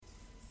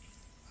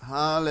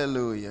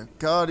Hallelujah.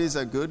 God is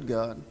a good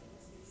God.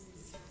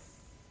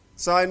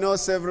 So I know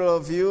several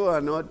of you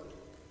are not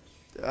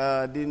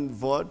didn't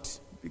vote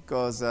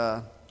because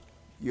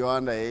you're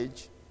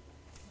underage.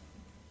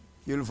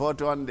 You'll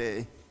vote one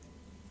day.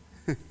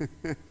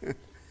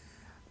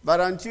 But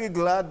aren't you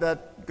glad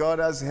that God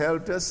has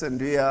helped us and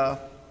we are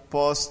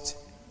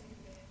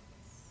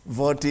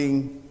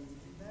post-voting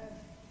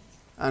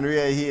and we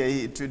are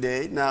here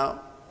today?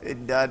 Now,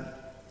 it doesn't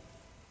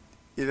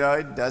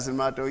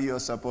matter who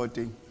you're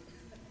supporting.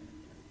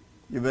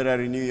 You better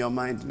renew your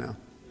mind now.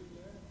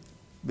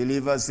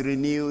 Believers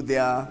renew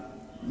their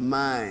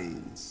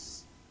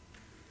minds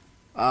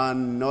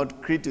and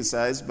not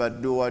criticize,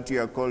 but do what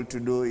you are called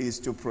to do is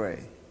to pray.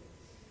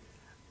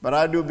 But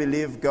I do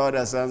believe God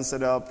has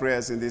answered our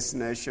prayers in this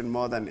nation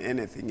more than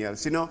anything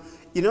else.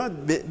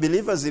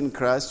 Believers in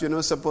Christ, you're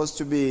not supposed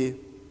to be,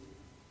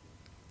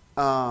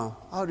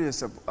 how do you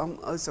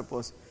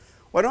suppose?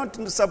 We're not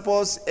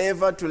supposed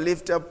ever to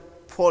lift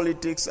up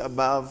politics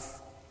above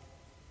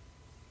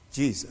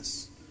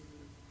Jesus.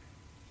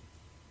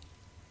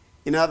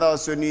 In other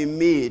words, when we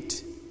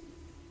meet,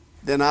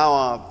 then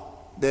our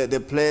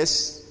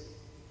place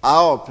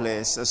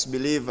as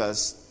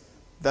believers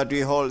that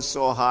we hold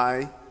so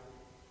high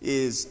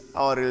is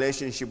our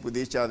relationship with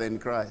each other in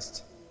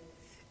Christ.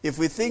 If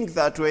we think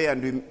that way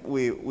and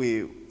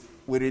we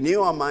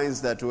renew our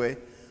minds that way,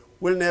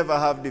 we'll never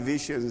have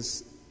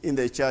divisions in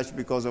the church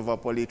because of our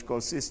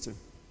political system.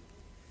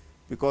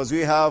 Because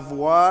we have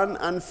one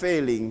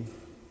unfailing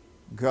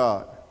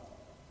God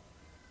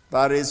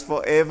that is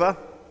forever,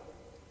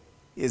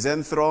 is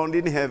enthroned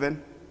in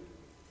heaven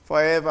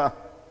forever.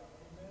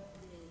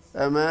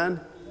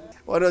 Amen.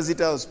 What was it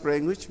I was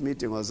praying? Which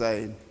meeting was I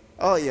in?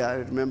 Oh yeah, I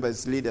remember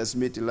it's leaders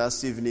meeting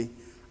last evening.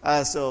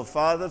 I said,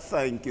 Father,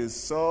 thank you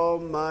so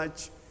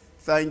much.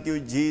 Thank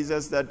you,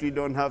 Jesus, that we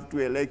don't have to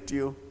elect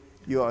you.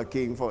 You are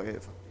King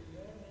forever.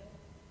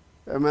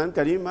 Amen.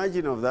 Can you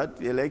imagine of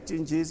that?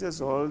 Electing Jesus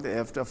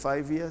after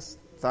 5 years?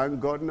 Thank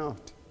God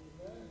not.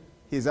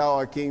 He's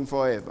our King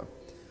forever.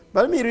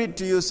 But let me read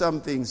to you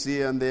some things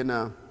here and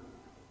then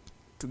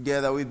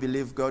together we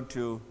believe God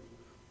to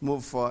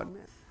move forward.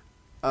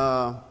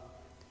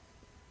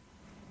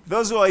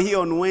 Those who are here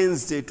on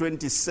Wednesday,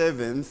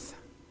 27th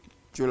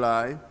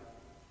July,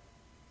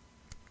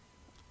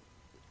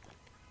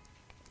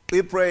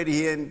 we prayed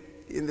here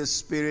in the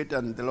Spirit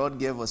and the Lord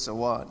gave us a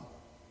word.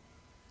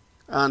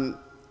 And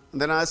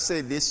then I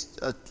say this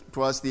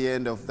towards the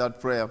end of that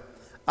prayer.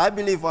 I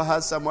believe I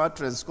had some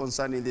utterance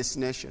concerning this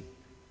nation.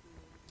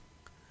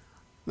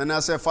 Then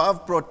I say, if I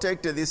have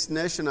protected this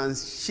nation and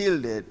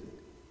shielded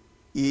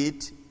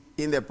it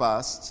in the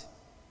past,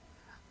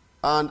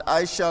 and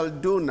I shall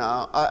do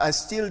now, I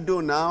still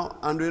do now,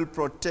 and will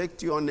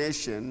protect your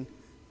nation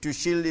to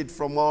shield it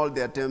from all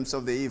the attempts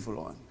of the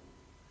evil one.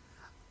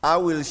 I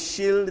will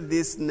shield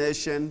this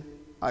nation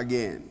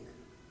again.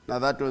 Now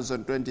that was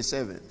on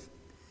 27th.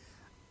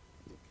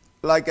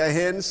 Like a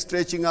hen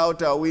stretching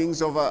out her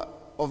wings over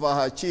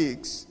her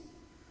cheeks,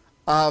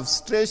 I have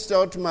stretched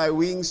out my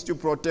wings to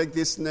protect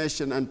this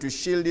nation and to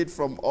shield it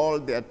from all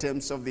the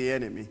attempts of the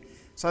enemy.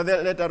 So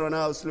then later on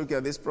I was looking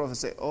at this prophet and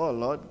say, oh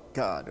Lord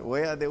God,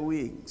 where are the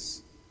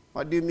wings?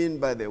 What do you mean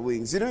by the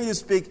wings? You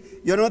speak,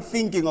 you're not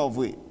thinking of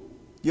it.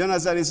 You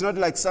understand? It's not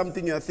like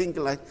something you're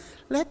thinking like,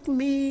 let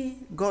me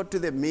go to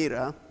the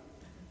mirror,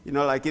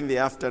 like in the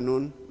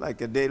afternoon,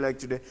 like a day like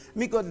today. Let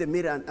me go to the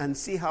mirror and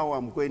see how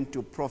I'm going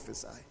to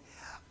prophesy.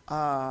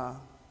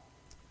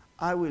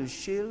 I will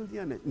shield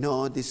your nation.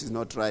 No, this is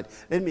not right.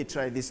 Let me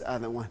try this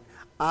other one.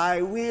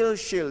 I will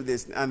shield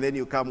this. And then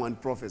you come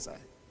and prophesy.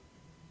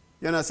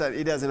 You understand?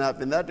 It doesn't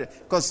happen that way.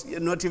 Because you're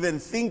not even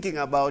thinking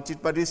about it,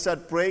 but you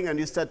start praying and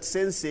you start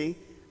sensing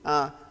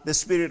the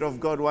Spirit of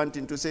God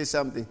wanting to say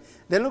something.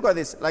 Then look at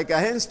this. Like a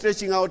hen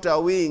stretching out her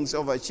wings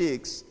of her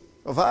cheeks,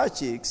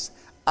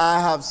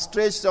 I have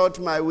stretched out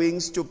my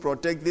wings to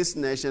protect this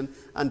nation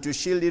and to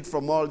shield it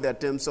from all the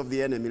attempts of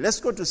the enemy. Let's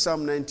go to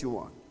Psalm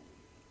 91.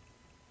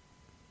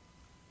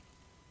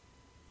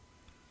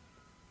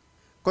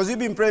 Because you've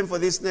been praying for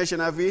this nation,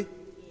 have we? Yes.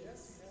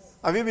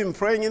 Have you been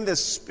praying in the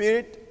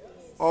Spirit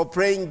or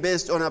praying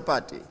based on a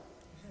party?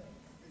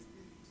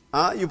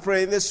 You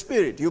pray in the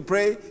Spirit. You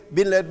pray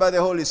being led by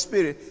the Holy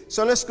Spirit.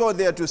 So let's go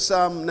there to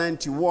Psalm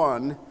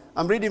 91.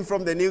 I'm reading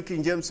from the New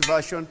King James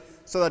Version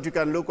so that you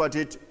can look at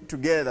it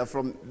together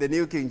from the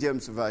New King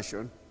James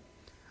Version.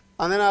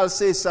 And then I'll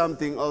say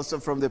something also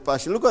from the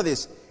Passion. Look at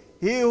this.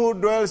 He who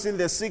dwells in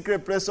the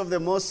secret place of the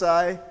Most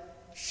High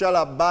shall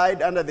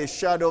abide under the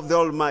shadow of the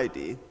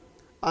Almighty.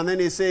 And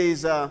then he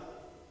says, I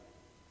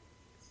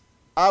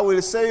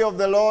will say of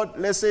the Lord,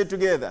 let's say it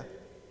together.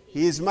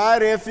 He is my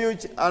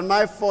refuge and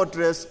my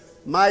fortress,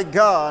 my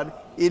God,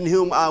 in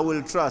whom I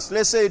will trust.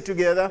 Let's say it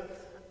together.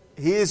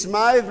 He is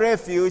my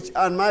refuge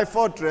and my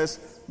fortress,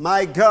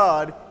 my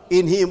God,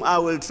 in him I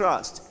will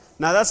trust.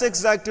 Now that's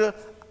exactly,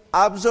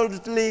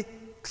 absolutely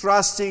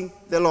trusting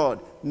the Lord,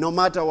 no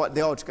matter what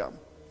the outcome.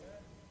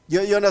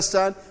 You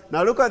understand?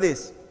 Now look at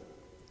this.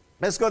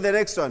 Let's go to the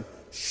next one.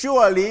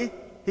 Surely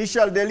he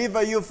shall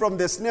deliver you from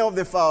the snare of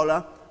the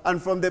fowler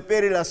and from the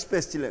perilous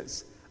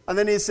pestilence. And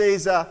then he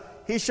says,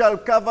 he shall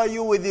cover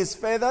you with his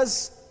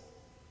feathers.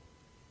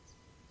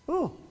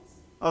 Oh,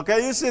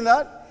 okay, you see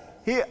that?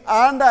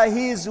 Under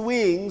his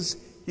wings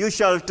you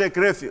shall take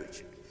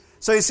refuge.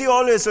 So you see,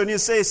 always when you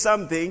say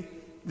something,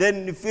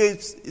 then if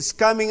it's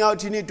coming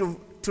out, you need to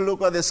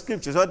look at the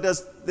scriptures.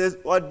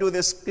 What do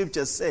the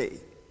scriptures say?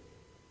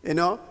 You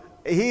know,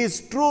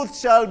 his truth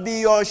shall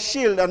be your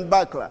shield and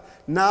buckler.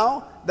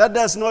 Now, that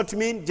does not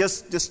mean,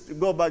 just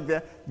go back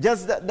there,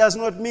 that does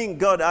not mean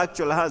God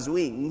actually has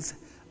wings,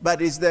 but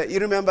you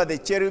remember the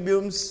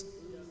cherubims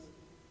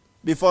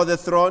before the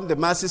throne, the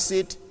mercy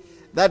seat?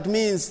 That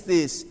means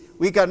this: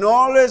 we can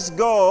always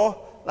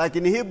go, like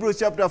in Hebrews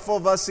chapter 4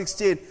 verse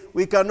 16,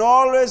 we can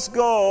always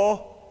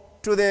go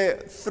to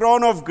the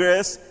throne of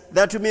grace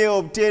that we may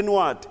obtain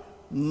what?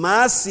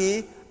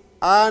 Mercy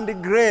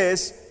and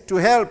grace to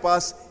help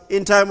us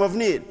in time of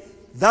need.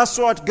 That's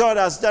what God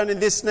has done in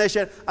this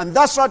nation, and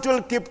that's what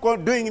we'll keep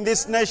doing in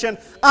this nation,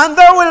 and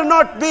there will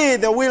not be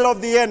the will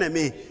of the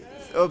enemy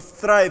of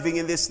thriving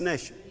in this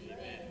nation.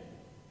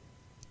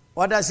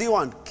 What does he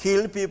want?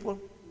 Kill people?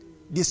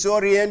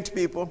 Disorient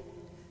people?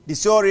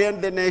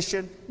 Disorient the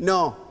nation?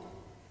 No.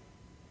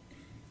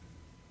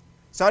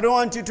 So I don't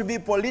want you to be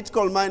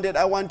political minded.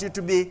 I want you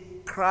to be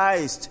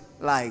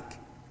Christ-like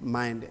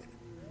minded,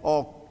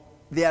 or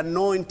the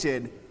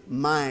anointed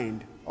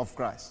mind of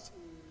Christ.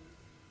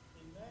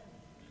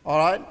 All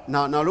right?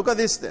 Now look at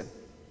this then.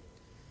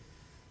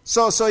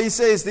 So he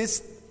says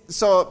this.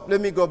 So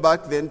let me go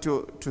back then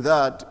to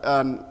that.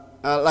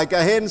 Like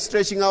a hen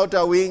stretching out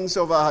her wings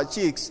over her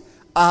cheeks,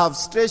 I have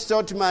stretched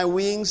out my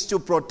wings to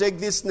protect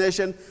this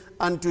nation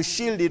and to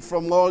shield it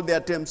from all the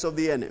attempts of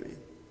the enemy.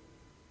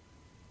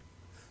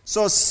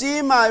 So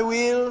see my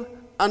will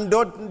and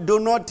do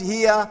not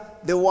hear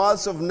the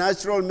words of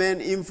natural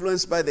men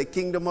influenced by the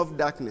kingdom of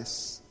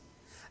darkness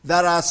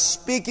that are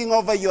speaking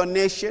over your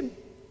nation,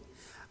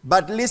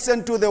 but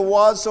listen to the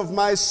words of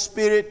my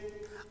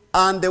spirit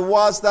and the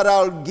words that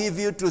I'll give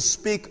you to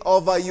speak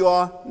over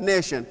your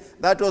nation.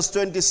 That was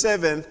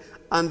 27th,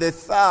 and the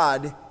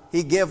third,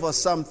 he gave us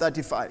Psalm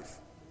 35.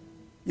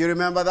 You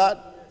remember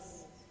that?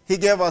 Yes. He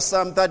gave us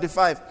Psalm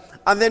 35.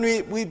 And then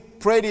we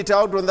prayed it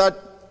out on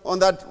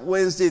that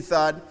Wednesday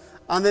 3rd.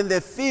 And then the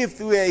 5th,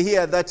 we were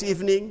here that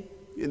evening,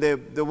 in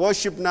the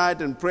worship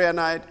night and prayer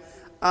night.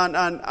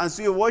 And as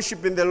we were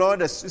worshiping the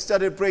Lord, as we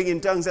started praying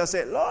in tongues, I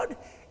said, Lord,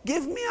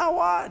 give me a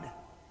word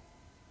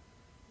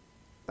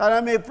that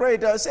I may pray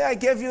it. I say, I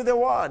gave you the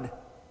word.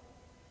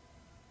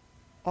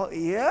 Oh,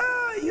 yeah,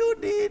 you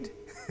did.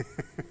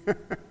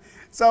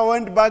 So I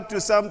went back to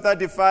Psalm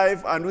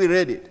 35 and we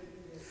read it.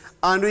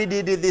 And we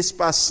did it this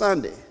past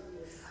Sunday.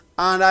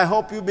 And I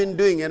hope you've been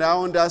doing it. I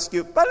want to ask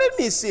you, but let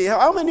me see,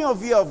 how many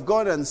of you have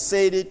gone and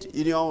said it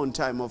in your own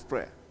time of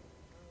prayer?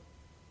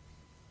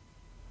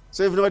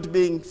 So if not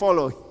being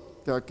followed,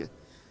 okay,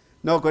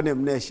 no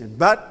condemnation.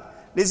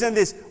 But listen to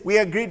this, we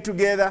agreed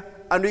together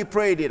and we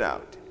prayed it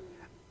out.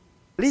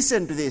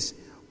 Listen to this,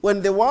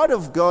 when the word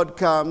of God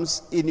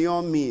comes in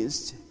your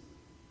midst,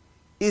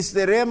 it's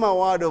the Rhema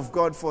word of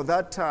God for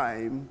that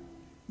time.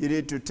 You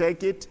need to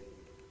take it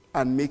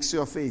and mix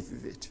your faith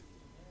with it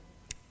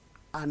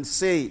and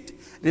say it.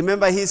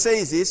 Remember, he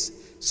says this.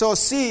 So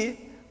see,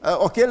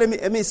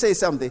 let me say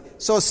something.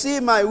 So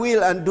see my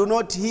will and do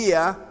not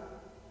hear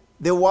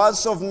the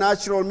words of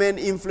natural men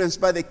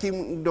influenced by the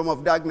kingdom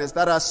of darkness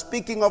that are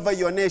speaking over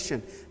your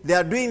nation. They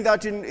are doing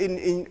that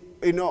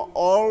in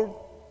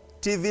all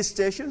TV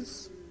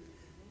stations,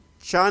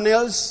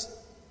 channels.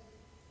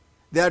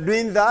 They are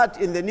doing that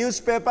in the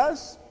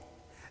newspapers.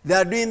 They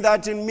are doing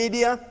that in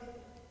media.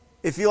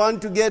 If you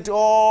want to get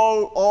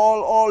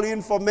all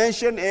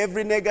information,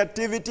 every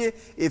negativity,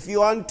 if you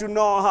want to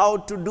know how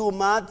to do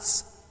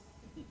maths,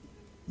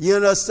 you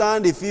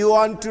understand? If you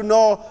want to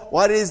know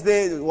what is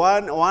the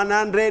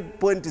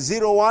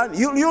 100.01,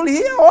 you'll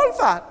hear all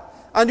that.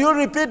 And you'll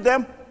repeat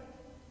them.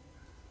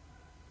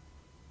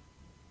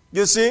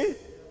 You see?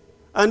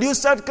 And you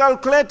start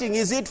calculating,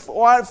 is it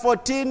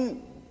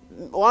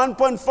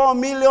 1.4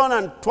 million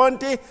and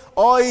 20,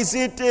 or is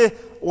it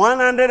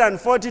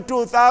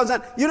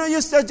 142,000?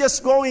 You start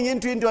just going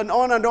into and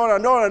on and on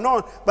and on and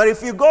on. But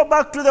if you go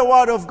back to the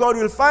Word of God,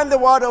 you'll find the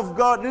Word of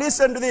God.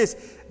 Listen to this.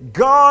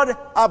 God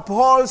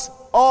upholds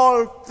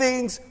all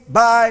things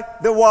by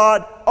the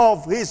word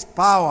of his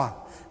power.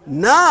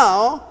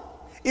 Now,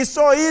 it's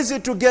so easy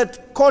to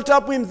get caught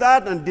up in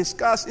that and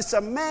discuss. It's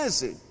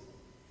amazing.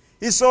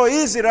 It's so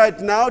easy right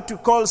now to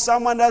call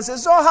someone and say,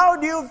 so how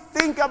do you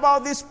think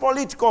about this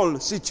political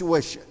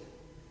situation?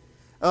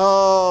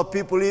 Oh,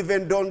 people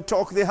even don't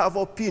talk, they have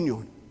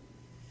opinion.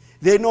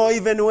 They know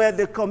even where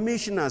the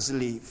commissioners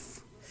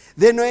live.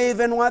 They know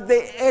even what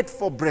they ate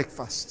for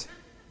breakfast.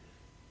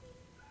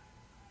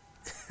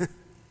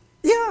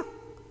 Yeah,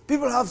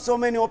 people have so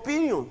many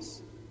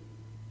opinions.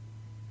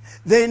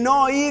 They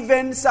know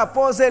even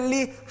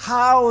supposedly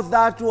how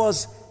that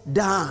was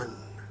done.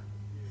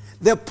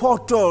 The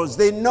portals,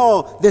 they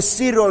know the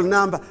serial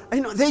number.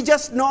 They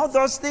just know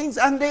those things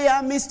and they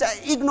are Mr.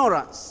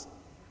 Ignorance.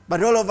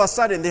 But all of a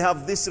sudden they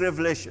have this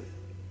revelation.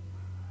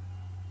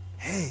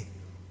 Hey,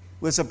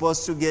 we're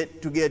supposed to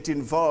get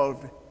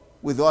involved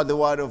with what the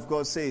Word of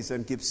God says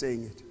and keep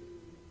saying it.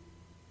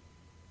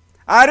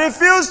 I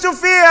refuse to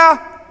fear.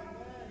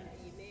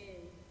 Amen.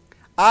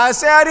 I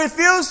say I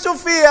refuse to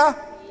fear. Amen.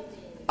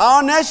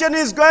 Our nation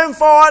is going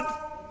forward,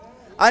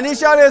 and He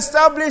shall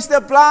establish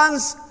the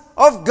plans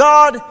of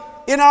God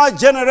in our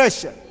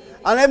generation.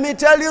 And let me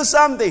tell you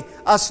something.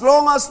 As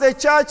long as the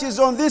church is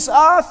on this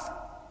earth,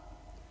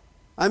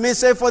 I may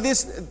say on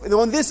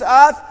this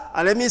earth,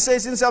 and let me say,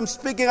 since I'm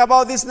speaking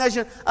about this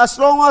nation, as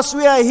long as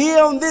we are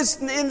here in this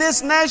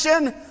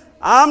nation,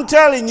 I'm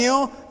telling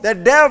you, the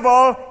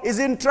devil is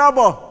in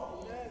trouble.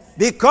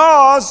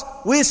 Because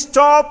we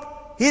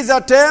stop his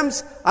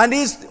attempts and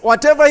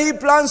whatever he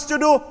plans to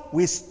do,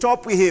 we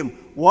stop with him.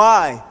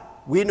 Why?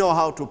 We know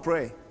how to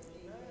pray.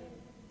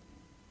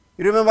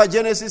 You remember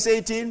Genesis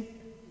 18?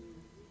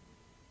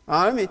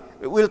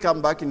 We'll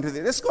come back into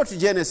this. Let's go to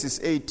Genesis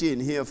 18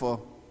 here for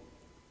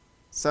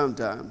some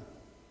time.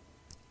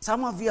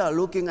 Some of you are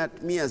looking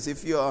at me as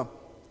if you are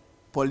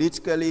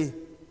politically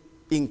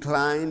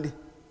inclined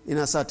in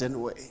a certain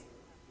way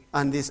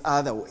and this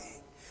other way.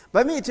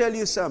 But let me tell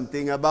you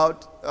something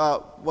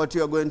about what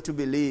you're going to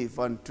believe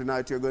and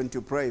tonight you're going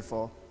to pray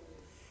for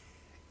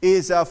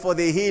is for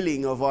the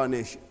healing of our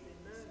nation.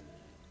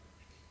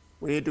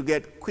 We need to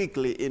get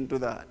quickly into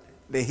that.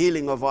 The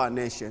healing of our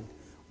nation.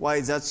 Why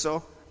is that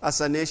so? As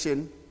a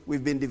nation,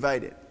 we've been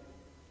divided.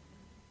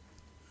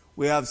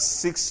 We have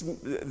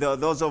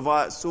those of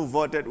us who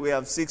voted, we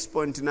have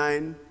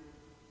 6.9,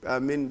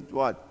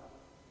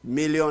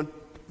 million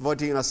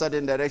voting in a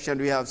certain direction.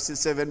 We have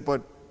 7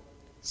 point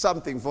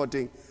something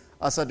voting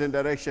a certain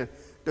direction.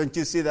 Don't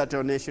you see that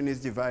our nation is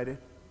divided?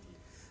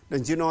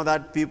 Don't you know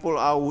that people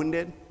are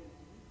wounded?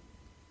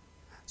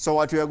 So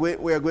what we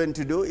are going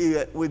to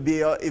do, we'll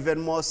be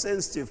even more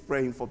sensitive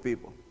praying for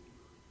people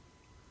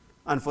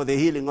and for the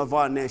healing of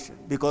our nation,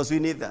 because we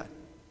need that.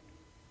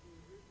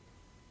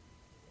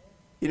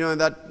 You know,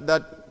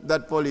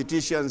 that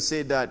politician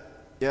said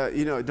that,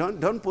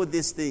 don't put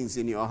these things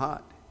in your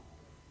heart.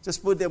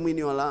 Just put them in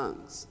your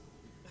lungs.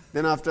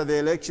 Then after the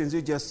elections,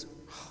 you just,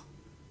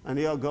 and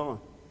you're gone.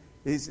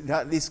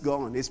 This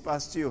gone. It's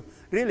past you.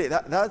 Really,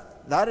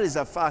 that is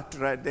a fact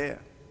right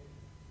there.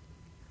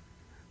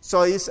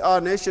 So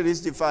our nation is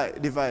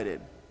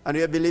divided. And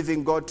we are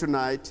believing God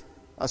tonight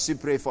as we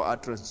pray for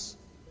utterance.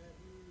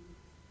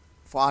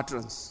 For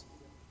utterance.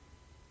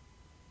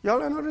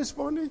 Y'all are not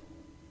responding?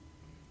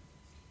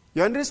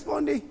 You aren't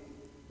responding?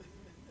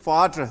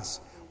 For utterance.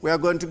 We are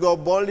going to go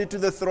boldly to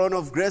the throne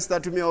of grace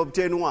that we may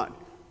obtain what?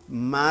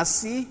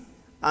 Mercy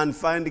and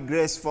find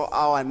grace for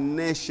our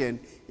nation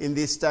in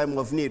this time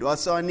of need.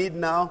 What's our need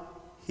now?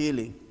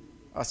 Healing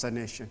as a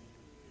nation.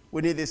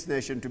 We need this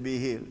nation to be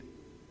healed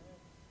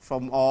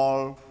from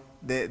all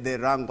the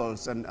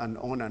wrangles and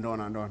on and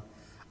on and on.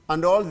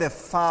 And all the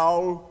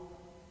foul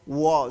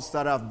wars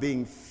that have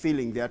been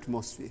filling the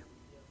atmosphere.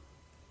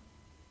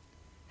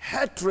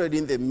 Hatred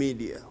in the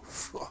media.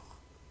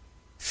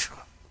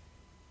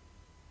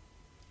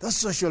 Those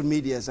social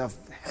medias have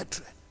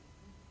hatred.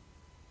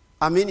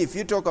 I mean, if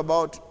you talk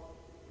about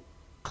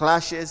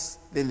clashes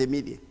in the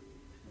media,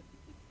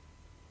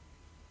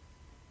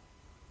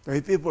 the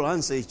way people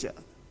answer each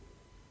other,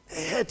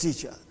 they hate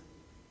each other.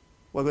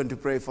 We're going to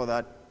pray for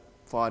that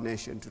for our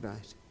nation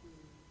tonight.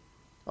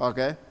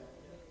 Okay?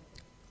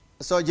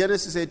 So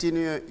Genesis 18,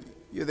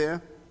 you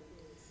there?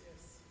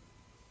 Yes.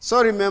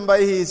 So remember,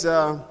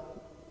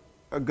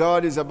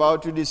 God is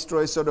about to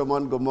destroy Sodom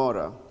and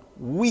Gomorrah.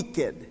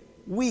 Wicked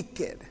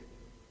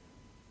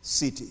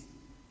city.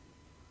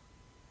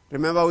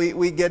 Remember,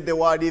 we get the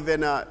word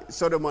even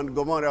Sodom and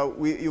Gomorrah,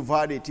 you've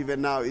heard it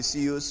even now, it's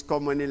used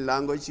common in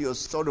language, you're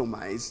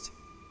sodomized.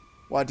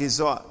 What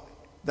is what?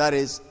 That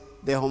is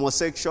the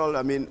homosexual,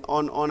 on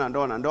and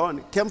on and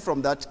on, came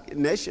from that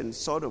nation,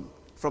 Sodom,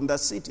 from that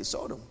city,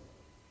 Sodom.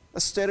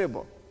 That's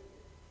terrible.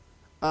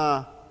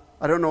 I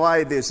don't know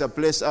why there's a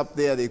place up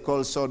there they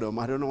call Sodom.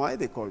 I don't know why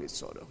they call it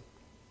Sodom.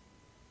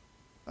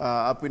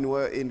 Up in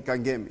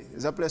Kangemi,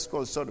 there's a place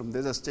called Sodom.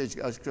 There's a stage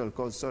actually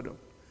called Sodom.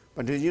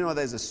 But did you know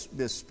there's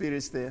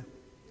spirits there?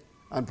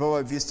 And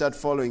probably if you start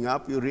following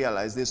up, you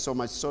realize there's so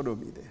much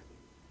sodomy there.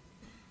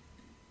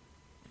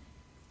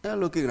 They're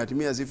looking at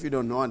me as if you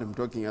don't know what I'm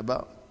talking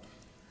about.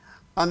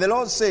 And the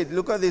Lord said,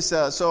 look at this.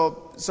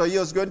 So He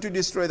was going to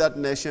destroy that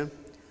nation.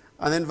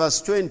 And then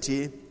verse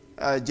 20,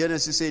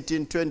 Genesis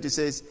 18:20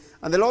 says,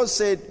 and the Lord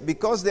said,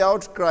 because the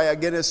outcry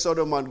against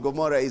Sodom and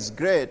Gomorrah is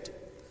great,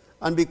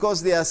 and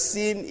because their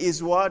sin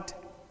is what?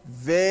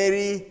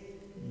 Very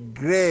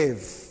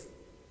grave.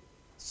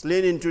 It's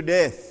leading to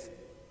death.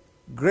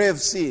 Grave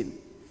sin.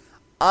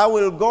 I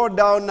will go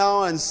down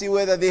now and see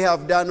whether they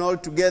have done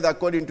altogether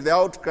according to the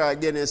outcry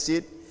against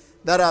it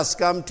that has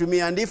come to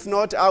me, and if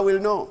not, I will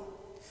know.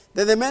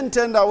 Then the men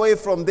turned away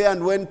from there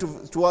and went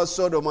towards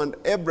Sodom, and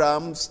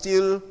Abraham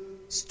still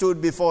stood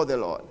before the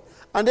Lord.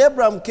 And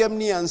Abraham came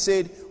near and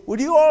said,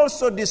 would you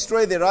also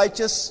destroy the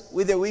righteous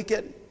with the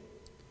wicked?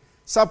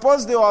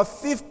 Suppose there were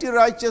 50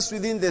 righteous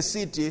within the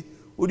city,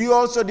 would you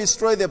also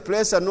destroy the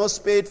place and not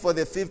spare it for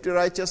the 50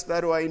 righteous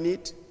that were in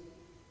it?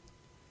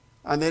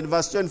 And then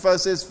verse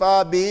 25 says,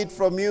 far be it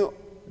from you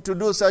to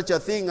do such a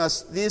thing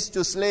as this,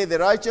 to slay the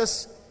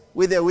righteous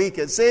with the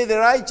wicked. Say, the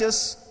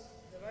righteous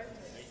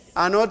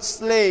are not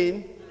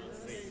slain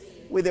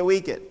with the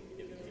wicked.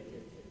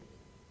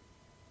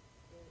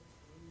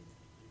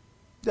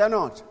 They are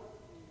not.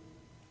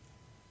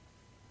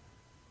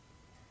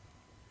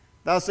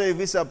 That's why if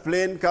it's a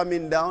plane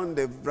coming down,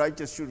 the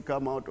righteous should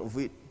come out of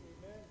it.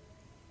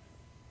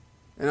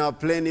 In our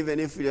plane, even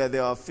if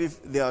there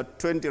are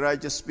 20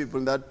 righteous people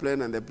in that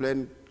plane and the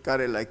plane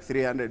carry like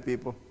 300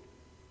 people,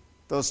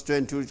 those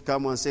 20 would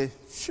come and say,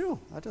 sure,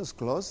 that was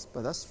close,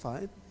 but that's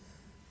fine.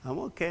 I'm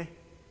okay.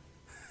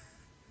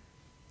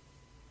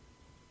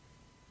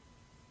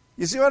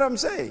 You see what I'm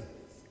saying?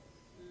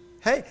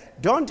 Hey,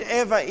 don't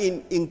ever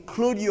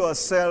include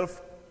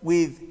yourself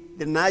with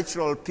the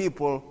natural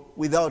people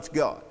without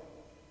God.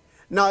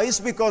 Now, it's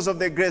because of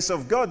the grace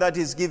of God that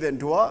is given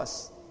to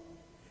us.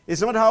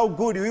 It's not how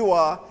good we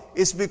are,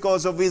 it's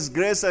because of His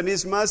grace and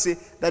His mercy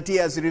that He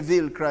has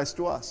revealed Christ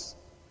to us.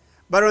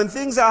 But when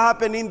things are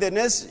happening in the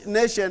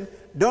nation,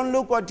 don't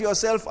look at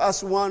yourself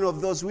as one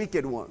of those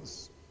wicked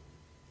ones.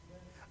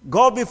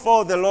 Go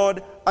before the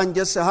Lord and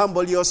just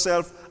humble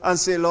yourself and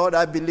say, Lord,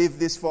 I believe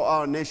this for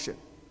our nation,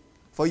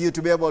 for you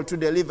to be able to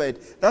deliver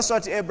it. That's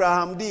what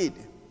Abraham did.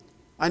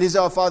 And he's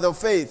our father of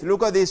faith.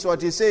 Look at this,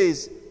 what he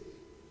says.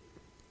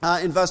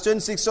 In verse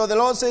 26, so the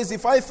Lord says,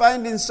 if I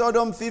find in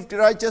Sodom 50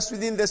 righteous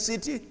within the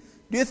city,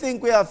 do you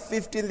think we have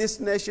 50 in this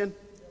nation?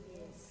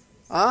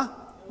 Huh?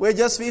 We're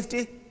just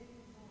 50?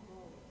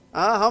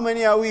 Huh? How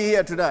many are we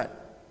here tonight?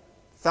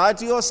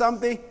 30 or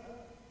something?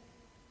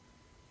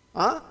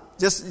 Huh?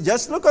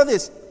 Just look at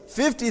this.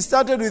 50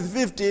 started with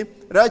 50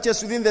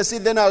 righteous within the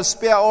city, then I'll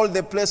spare all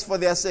the place for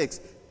their sakes.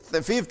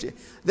 The 50.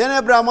 Then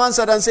Abraham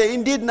answered and said,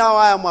 indeed now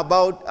I am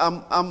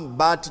I'm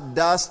but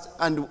dust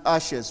and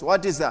ashes.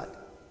 What is that?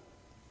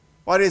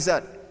 What is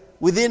that?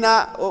 Indeed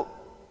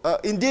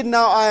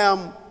now I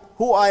am,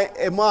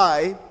 am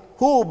I,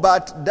 who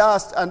but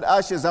dust and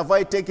ashes have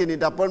I taken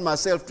it upon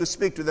myself to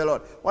speak to the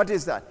Lord. What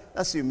is that?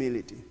 That's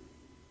humility.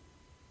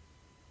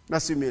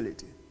 That's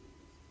humility.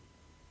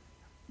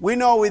 We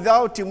know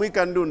without Him we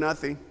can do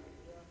nothing.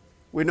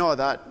 We know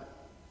that.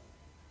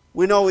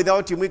 We know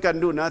without Him we can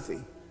do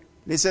nothing.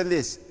 Listen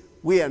this.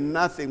 We are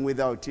nothing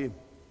without Him.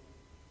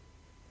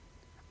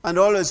 And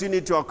always you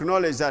need to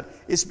acknowledge that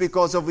it's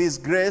because of His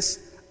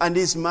grace and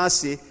His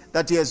mercy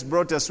that He has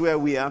brought us where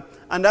we are.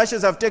 And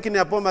ashes have taken it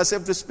upon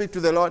myself to speak to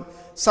the Lord.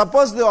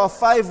 Suppose there are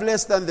 5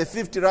 less than the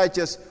 50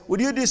 righteous.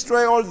 Would you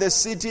destroy all the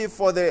city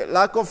for the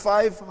lack of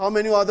 5? How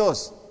many are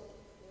those?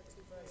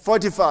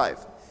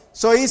 45.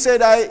 So he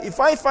said, if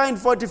I find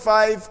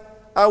 45,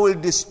 I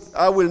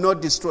will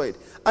not destroy it.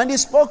 And he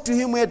spoke to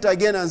him yet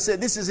again and said,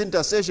 this is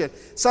intercession.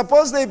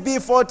 Suppose there be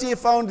 40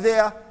 found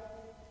there.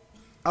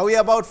 Are we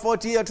about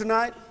 40 here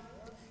tonight?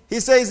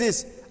 He says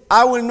this,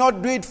 I will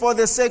not do it for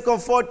the sake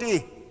of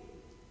 40.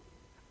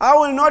 I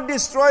will not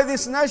destroy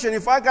this nation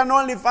if I can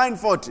only find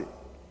 40.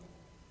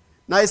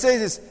 Now he says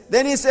this.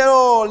 Then he said,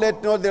 oh,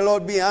 let not the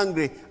Lord be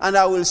angry, and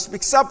I will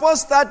speak.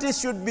 Suppose 30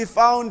 should be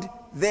found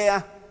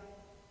there.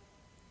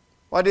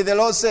 What did the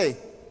Lord say?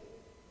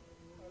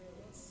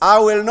 I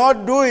will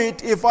not do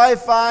it if I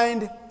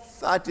find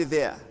 30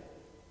 there.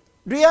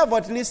 Do you have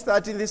at least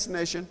 30 in this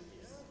nation?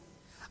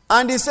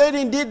 And he said,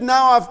 indeed,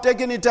 now I've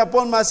taken it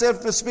upon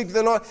myself to speak to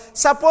the Lord.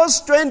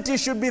 Suppose 20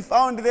 should be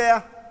found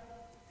there.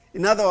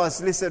 In other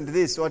words, listen to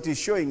this, what he's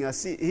showing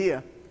us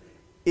here.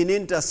 In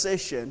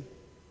intercession,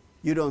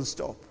 you don't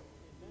stop.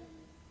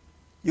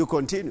 You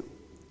continue.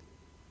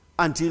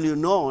 Until you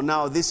know,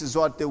 now this is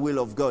what the will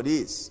of God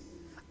is.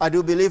 I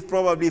do believe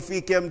probably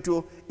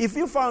if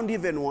you found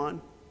even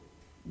one,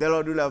 the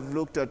Lord will have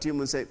looked at him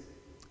and said,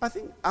 I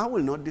think I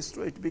will not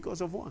destroy it because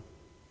of one.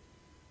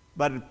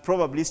 But it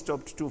probably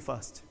stopped too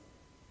fast.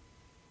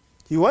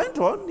 He went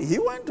on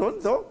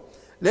though.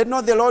 Let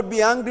not the Lord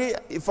be angry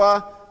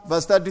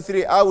verse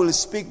 33, I will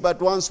speak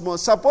but once more.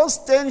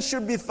 Suppose 10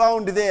 should be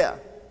found there.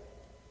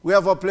 We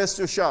have a place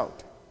to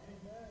shout.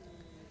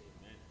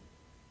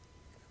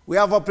 We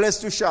have a place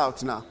to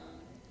shout now.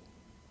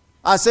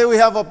 I say we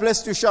have a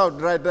place to shout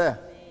right there.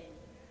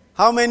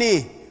 How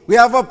many? We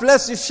have a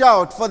place to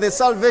shout for the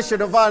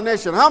salvation of our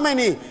nation. How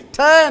many?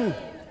 10.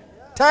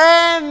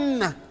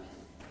 10.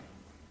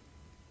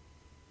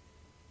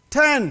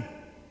 10.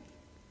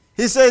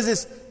 He says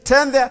this,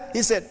 10 there.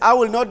 He said, I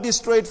will not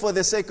destroy it for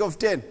the sake of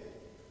 10.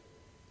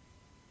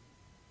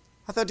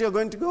 I thought you were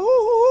going to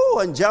go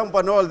and jump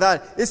and all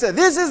that. He said,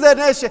 this is the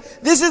nation.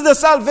 This is the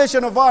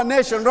salvation of our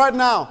nation right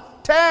now.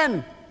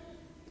 10.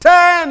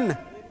 10. Amen.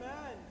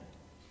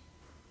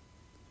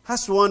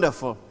 That's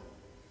wonderful.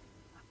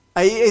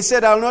 He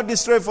said, I will not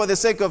destroy for the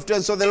sake of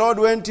 10. So the Lord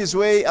went his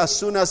way as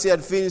soon as he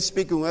had finished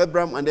speaking with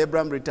Abraham, and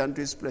Abraham returned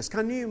to his place.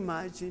 Can you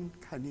imagine?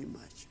 Can you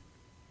imagine?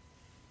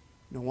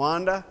 No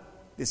wonder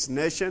this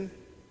nation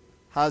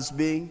has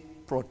been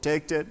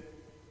protected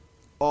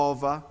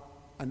over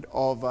and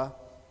over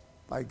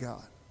by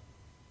God.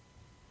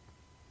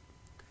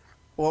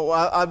 Well,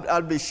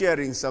 I'll be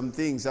sharing some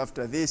things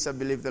after this. I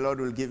believe the Lord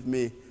will give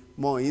me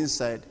more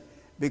insight.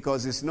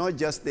 Because it's not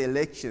just the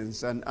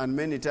elections, and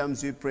many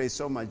times we pray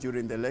so much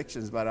during the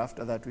elections, but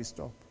after that we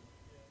stop.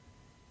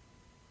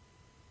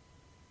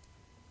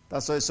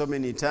 That's why so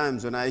many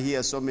times when I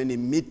hear so many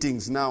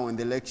meetings now when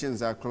the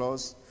elections are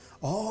close,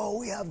 oh,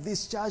 we have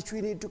this church,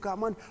 we need to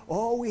come on.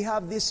 Oh, we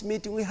have this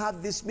meeting,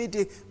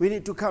 we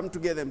need to come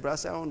together. And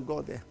brother, I won't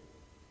go there.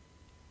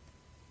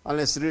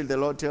 Unless really the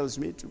Lord tells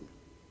me to.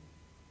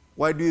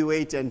 Why do we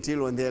wait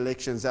until when the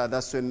elections are?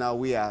 That's when now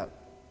we are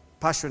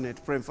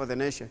passionate praying for the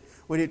nation.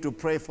 We need to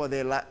pray for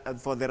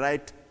the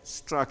right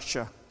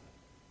structure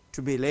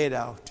to be laid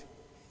out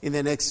in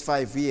the next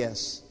 5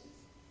 years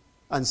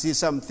and see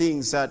some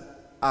things that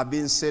are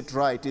being set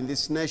right in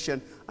this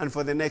nation and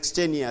for the next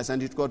 10 years,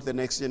 and it go to the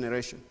next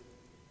generation.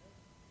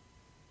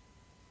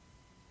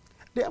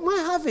 Am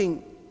I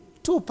having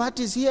two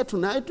parties here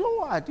tonight or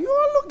what? You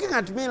are looking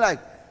at me like,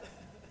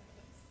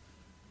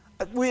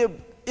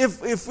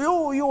 if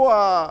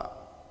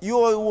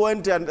you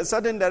went in a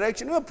certain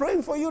direction, we are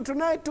praying for you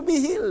tonight to be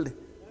healed.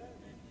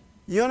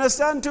 You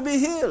understand? To be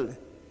healed.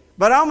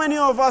 But how many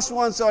of us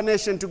wants our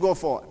nation to go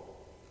forward?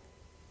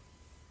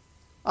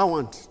 I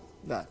want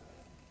that.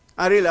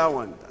 I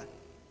want that.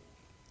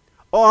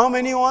 Or how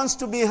many wants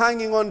to be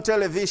hanging on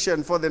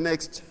television for the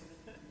next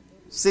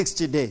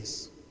 60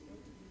 days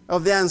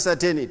of the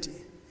uncertainty,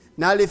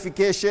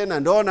 nullification,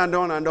 and on and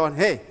on and on.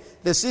 Hey,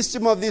 the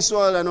system of this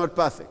world are not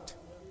perfect.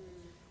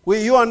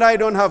 You and I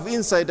don't have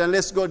insight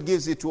unless God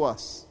gives it to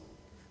us.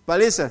 But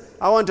listen,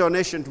 I want our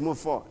nation to move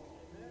forward.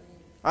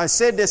 I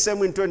said the same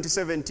in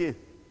 2017.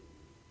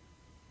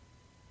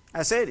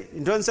 I said it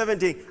in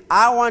 2017.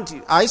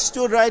 I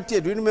stood right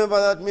here. Do you remember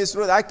that, Miss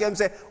Ruth? I came and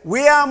said,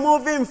 we are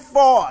moving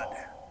forward.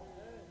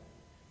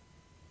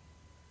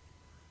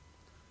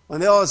 When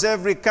there was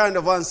every kind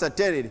of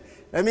uncertainty.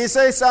 Let me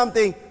say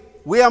something.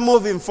 We are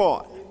moving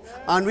forward.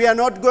 And we are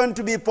not going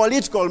to be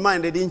political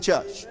minded in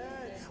church.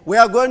 We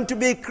are going to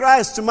be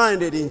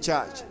Christ-minded in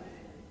church.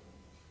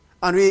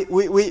 And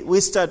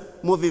we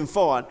start moving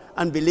forward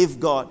and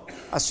believe God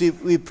as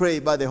we pray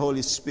by the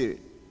Holy Spirit.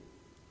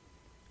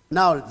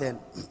 Now then,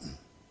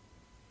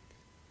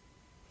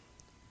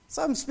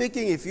 so I'm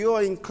speaking, if you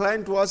are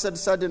inclined towards a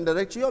certain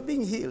direction, you're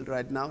being healed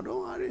right now. Don't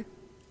worry.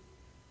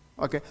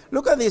 Okay,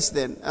 look at this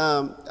then.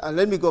 And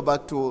let me go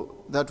back to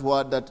that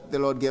word that the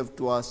Lord gave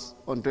to us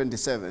on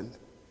 27th.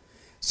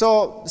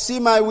 So, see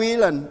my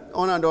will and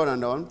on and on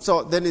and on.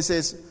 So then he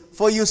says,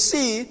 for you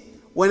see,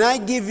 when I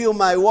give you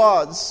my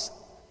words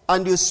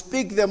and you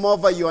speak them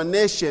over your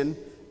nation,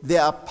 they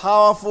are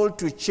powerful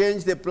to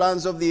change the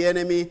plans of the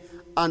enemy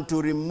and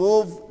to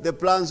remove the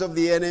plans of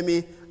the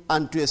enemy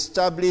and to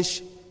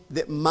establish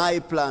my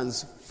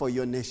plans for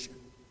your nation.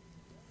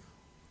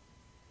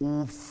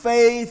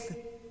 Faith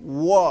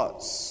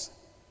was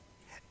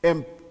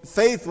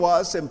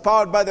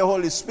empowered by the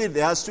Holy Spirit.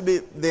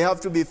 They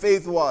have to be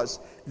faith was.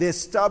 They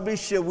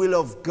establish the will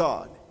of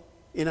God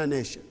in a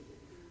nation.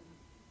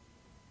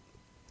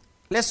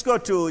 Let's go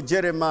to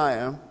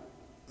Jeremiah.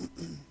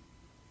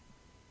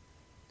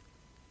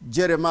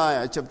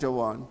 Jeremiah chapter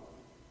 1.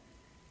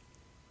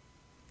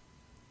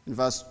 In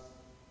verse,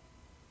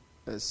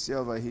 let's see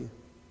over here.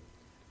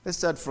 Let's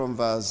start from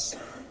verse.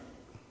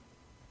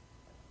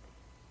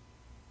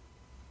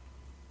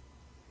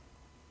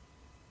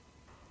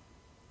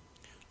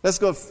 Let's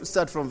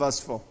start from verse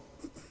 4.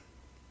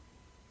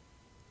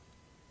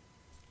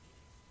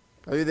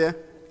 Are you there?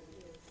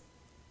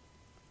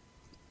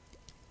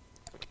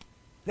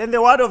 Then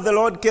the word of the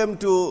Lord came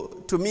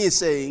to me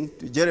saying,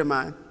 to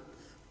Jeremiah,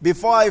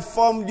 before I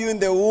formed you in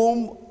the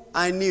womb,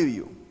 I knew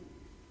you.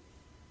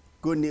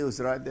 Good news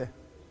right there.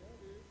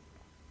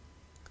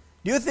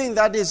 Do you think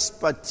that is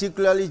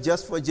particularly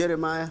just for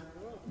Jeremiah,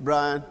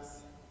 Brian?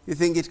 You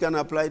think it can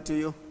apply to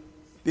you?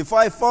 Before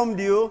I formed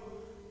you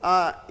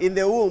in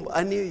the womb,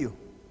 I knew you.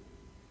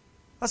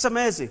 That's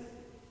amazing.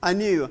 I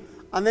knew you.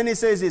 And then he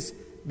says this,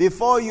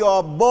 before you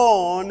are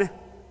born,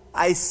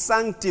 I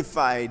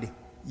sanctified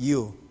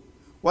you.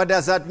 What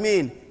does that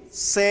mean?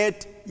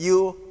 Set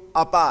you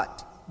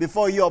apart.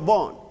 Before you are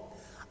born.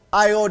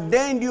 I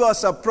ordained you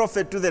as a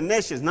prophet to the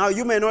nations. Now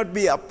you may not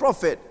be a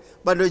prophet,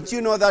 but don't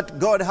you know that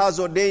God has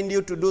ordained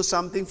you to do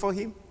something for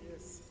him?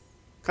 Yes.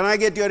 Can I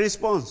get your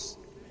response?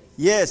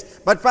 Yes.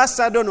 But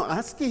Pastor, I don't know.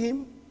 Ask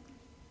him.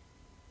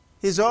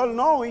 He's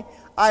all-knowing.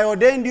 I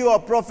ordained you a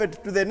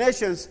prophet to the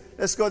nations.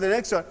 Let's go to the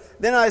next one.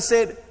 Then I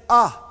said,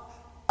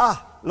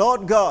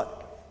 Lord God,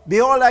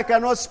 behold, I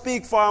cannot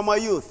speak, for I'm a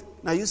youth.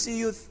 Now you see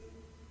youth?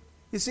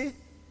 You see?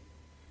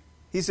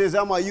 He says,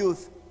 I'm a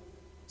youth.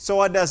 So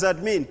what does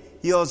that mean?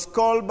 He was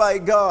called by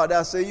God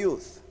as a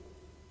youth.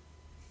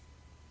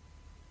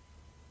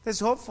 There's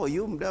hope for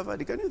you,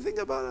 Mdavadi. Can you think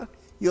about that?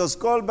 He was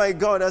called by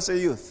God as a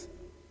youth.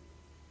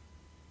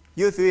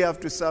 Youth, we have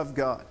to serve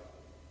God.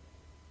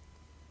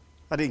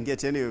 I didn't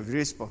get any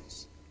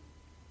response.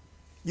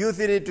 Youth,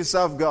 you need to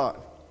serve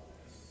God.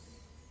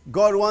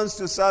 God wants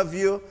to serve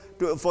you,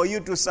 for you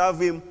to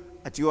serve him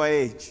at your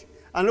age.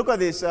 And look at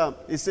this.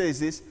 It says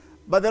this.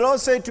 But the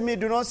Lord said to me,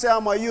 do not say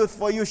I'm a youth,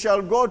 for you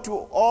shall go to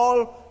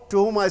all to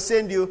whom I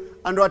send you,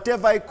 and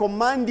whatever I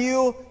command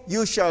you,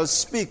 you shall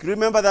speak.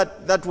 Remember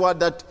that word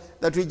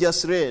that we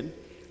just read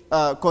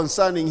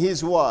concerning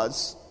his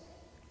words.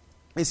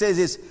 He says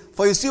this,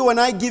 for you see, when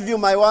I give you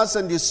my words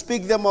and you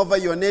speak them over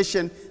your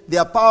nation, they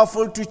are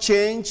powerful to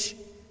change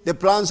the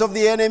plans of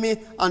the enemy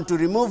and to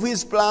remove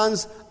his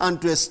plans and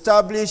to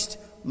establish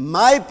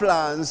my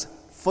plans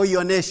for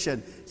your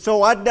nation. So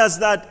what does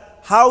that,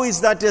 how is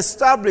that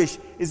established?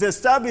 It's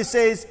established,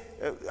 says,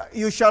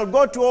 you shall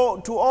go to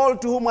all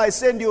to whom I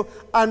send you,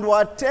 and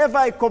whatever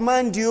I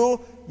command you,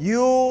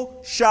 you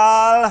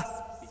shall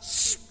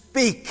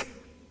speak.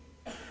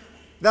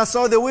 That's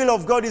how the will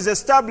of God is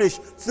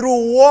established,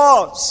 through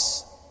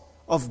words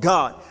of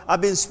God.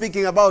 I've been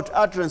speaking about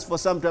utterance for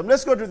some time.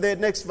 Let's go to the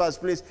next verse,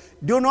 please.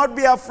 Do not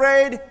be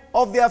afraid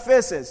of their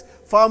faces,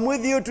 for I'm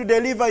with you to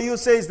deliver you,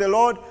 says the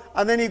Lord.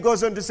 And then he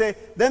goes on to say,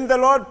 then the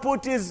Lord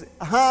put his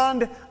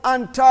hand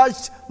and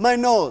touched my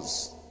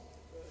nose.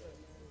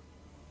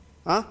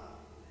 Huh?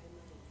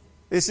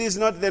 This is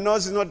not, the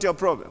nose is not your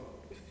problem.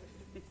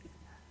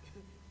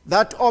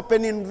 That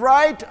opening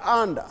right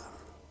under,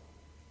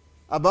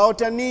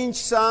 about an inch,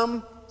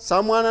 some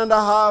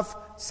 1.5,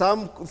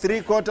 some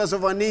 3/4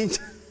 of an inch.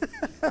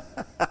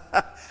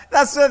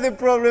 That's where the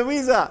problem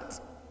is at.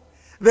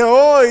 The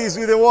hole is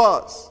with the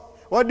wars.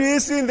 What do you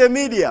see in the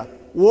media?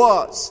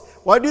 Wars.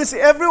 What do you see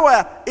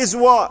everywhere is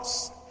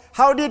wars.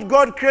 How did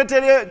God create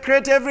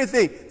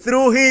everything?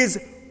 Through his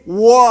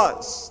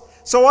words.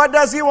 So what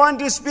does he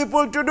want his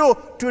people to do?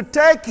 To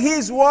take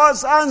his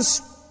words and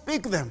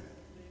speak them.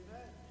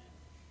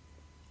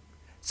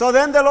 So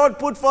then the Lord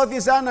put forth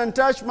his hand and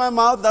touched my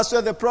mouth. That's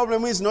where the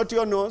problem is, not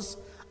your nose.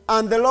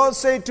 And the Lord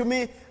said to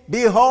me,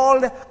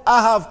 behold,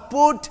 I have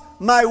put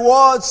my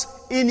words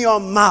in your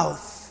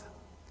mouth.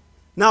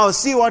 Now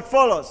see what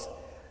follows.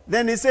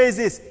 Then he says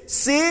this,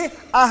 see,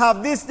 I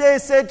have this day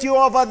set you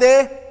over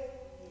there.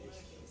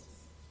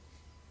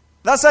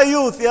 That's a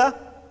youth, yeah?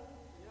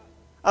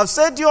 I've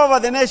set you over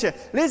the nation.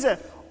 Listen,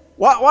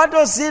 what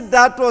was it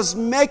that was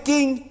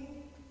making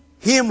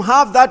him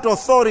have that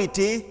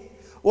authority?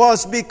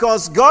 Was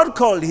because God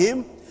called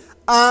him,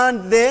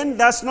 and then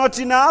that's not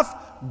enough.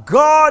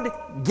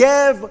 God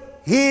gave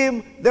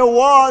him the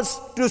words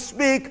to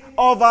speak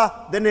over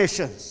the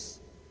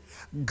nations.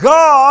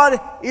 God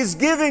is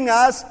giving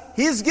us,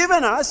 he's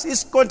given us,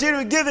 he's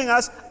continuing giving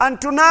us, and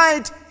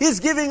tonight he's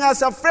giving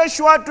us a fresh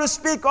word to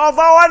speak of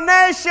our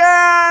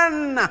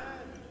nation.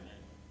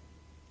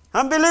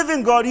 I'm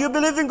believing God. You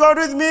believing God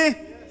with me?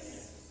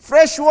 Yes.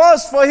 Fresh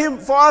words for him,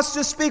 for us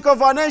to speak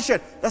of our nation.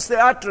 That's the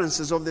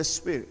utterances of the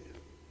Spirit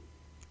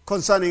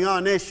concerning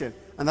our nation.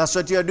 And that's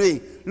what you're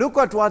doing. Look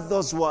at what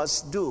those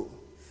words do.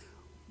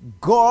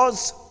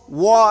 God's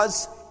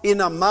words in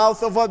the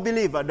mouth of a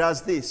believer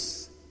does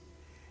this.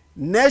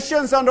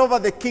 Nations and over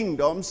the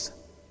kingdoms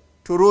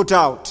to root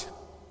out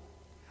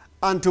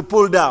and to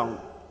pull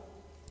down.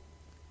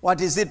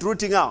 What is it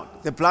rooting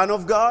out? The plan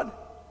of God?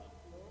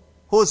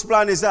 Whose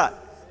plan is that?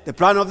 The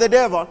plan of the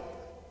devil.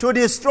 To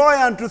destroy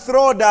and to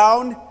throw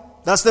down.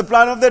 That's the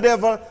plan of the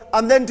devil.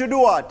 And then to do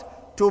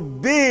what? To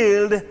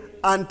build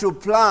and to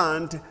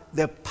plant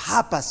the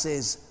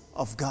purposes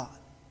of God.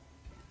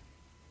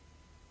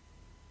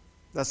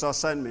 That's our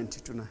assignment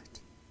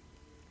tonight.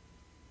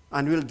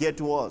 And we'll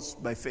get words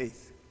by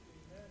faith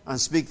and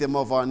speak them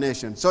of our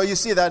nation. So you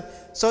see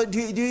that? So do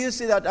you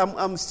see that?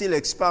 I'm still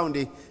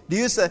expounding. Do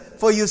you say?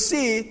 For you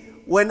see,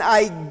 when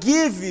I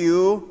give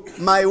you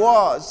my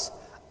words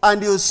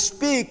and you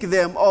speak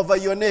them over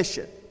your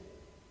nation.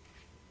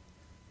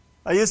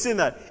 Are you seeing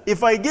that?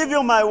 If I give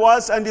you my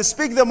words and you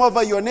speak them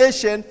over your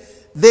nation,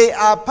 they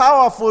are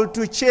powerful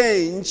to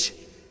change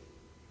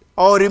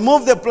or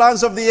remove the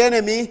plans of the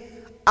enemy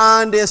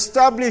and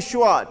establish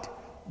what?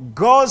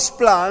 God's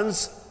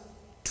plans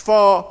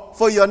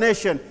for your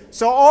nation.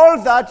 So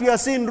all that you are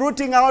seeing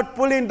rooting out,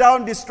 pulling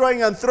down,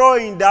 destroying and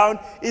throwing down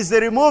is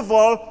the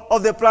removal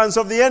of the plans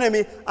of the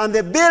enemy, and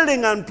the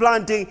building and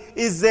planting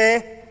is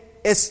the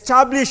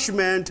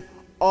establishment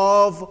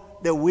of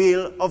the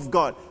will of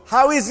God.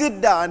 How is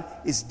it done?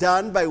 It's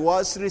done by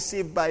words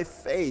received by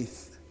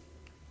faith,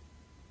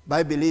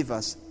 by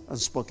believers and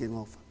spoken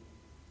over.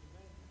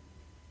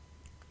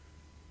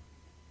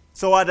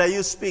 So what are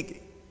you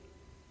speaking?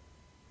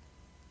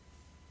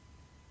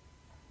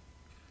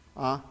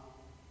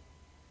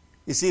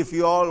 You see, if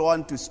you all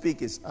want to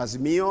speak, it's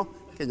Azimio,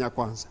 Kenya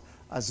Kwanza.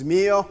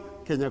 Azimio,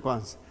 Kenya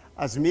Kwanza.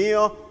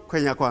 Azimio,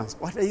 Kenya Kwanza.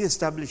 What are you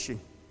establishing?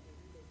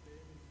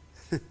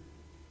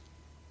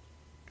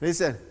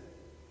 Listen,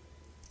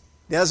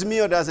 the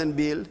Azimio doesn't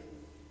build,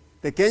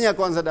 the Kenya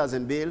Kwanza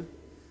doesn't build,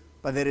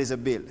 but there is a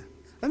build.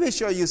 Let me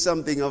show you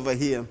something over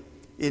here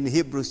in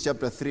Hebrews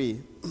chapter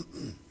 3.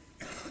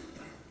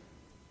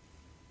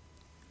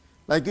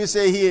 Like you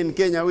say here in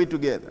Kenya, we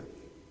together.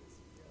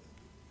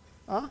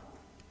 Huh?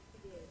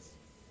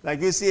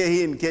 Like you see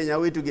here in Kenya,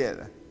 we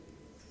together.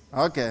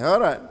 Okay, all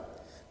right.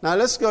 Now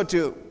let's go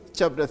to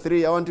chapter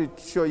 3. I want to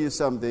show you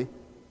something.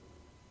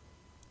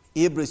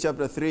 Hebrews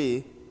chapter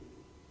 3.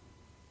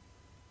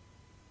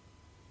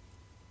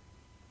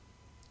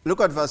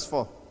 Look at verse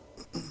 4.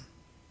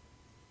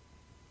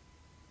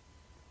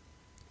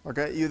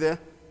 Okay, you there?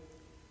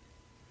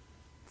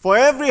 For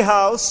every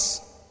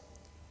house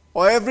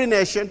or every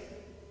nation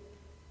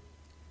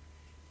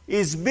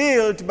is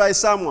built by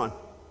someone.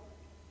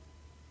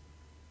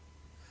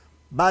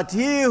 But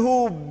he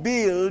who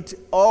built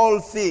all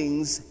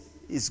things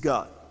is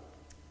God.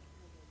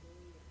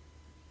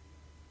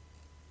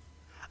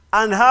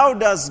 And how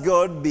does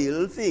God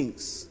build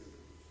things?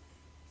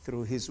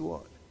 Through his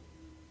word.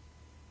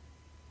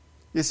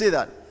 You see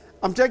that?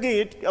 I'm taking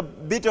it a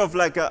bit of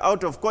like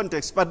out of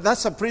context, but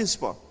that's a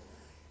principle.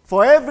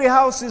 For every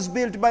house is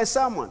built by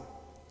someone.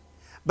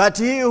 But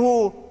he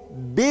who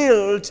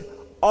built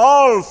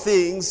all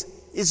things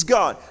is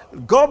God.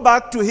 Go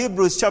back to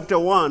Hebrews chapter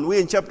 1. We're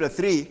in chapter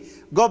 3.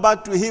 Go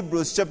back to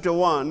Hebrews chapter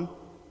 1.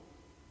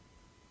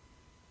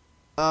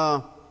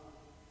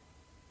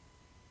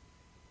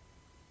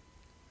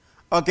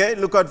 Okay,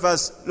 look at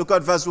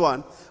verse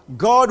 1.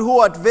 God,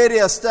 who at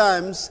various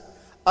times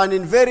and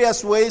in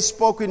various ways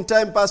spoke in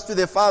time past to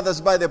the fathers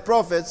by the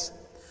prophets,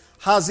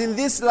 has in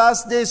this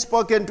last day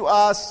spoken to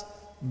us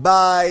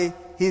by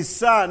his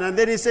Son. And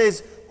then he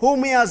says,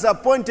 whom he has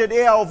appointed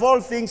heir of all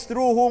things,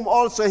 through whom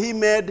also he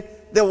made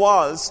the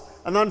worlds.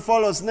 And then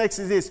follows next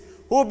is this,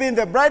 who being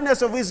the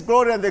brightness of his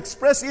glory and the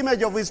express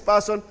image of his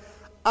person,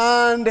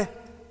 and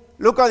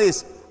look at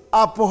this,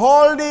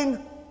 upholding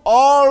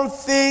all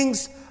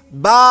things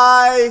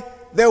by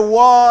the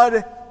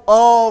word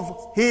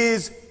of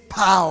his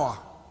power.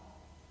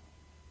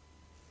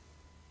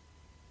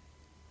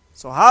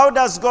 So how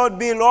does God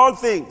build all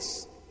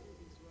things?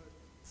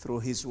 Through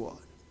his word.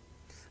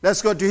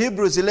 Let's go to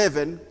Hebrews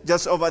 11,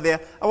 just over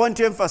there. I want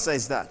to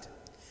emphasize that,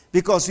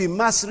 because we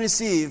must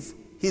receive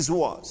his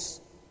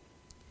words.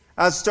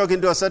 I was talking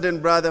to a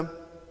certain brother.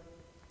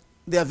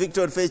 They are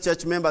Victory Faith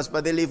Church members,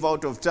 but they live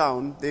out of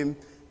town.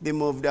 They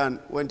moved and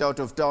went out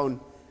of town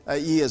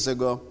years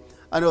ago.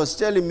 And he was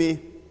telling me,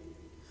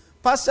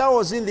 Pastor, I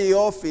was in the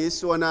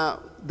office when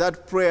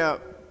that prayer,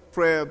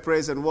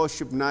 praise and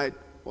worship night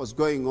was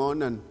going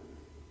on, and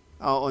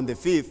on the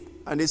 5th.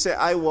 And he said,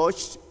 I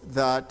watched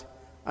that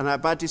and I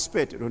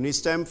participated. When it's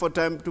time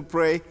to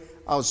pray,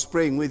 I was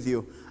praying with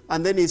you.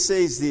 And then he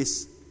says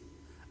this,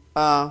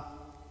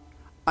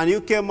 and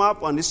you came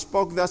up and you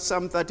spoke that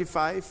Psalm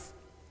 35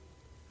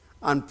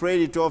 and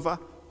prayed it over.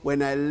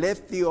 When I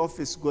left the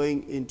office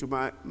going into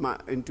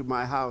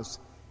my house,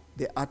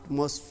 the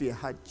atmosphere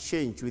had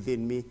changed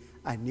within me.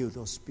 I knew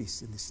there was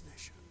peace in this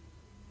nation.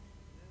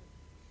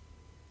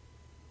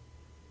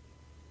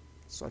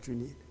 That's what we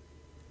need.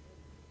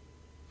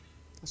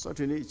 That's what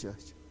we need,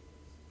 church.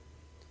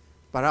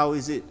 But how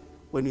is it?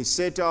 When we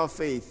set our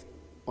faith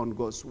on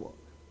God's word.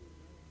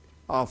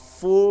 Our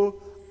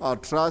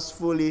trust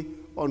fully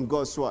on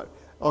God's word.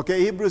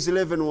 Okay, Hebrews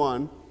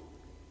 11:1.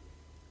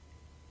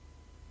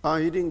 Oh,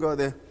 you didn't go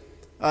there.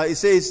 It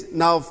says,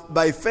 now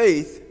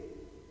faith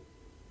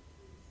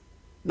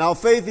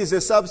is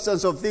the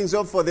substance of things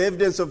hoped for, the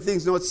evidence of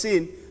things not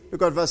seen.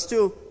 Look at verse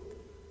 2.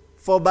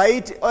 For by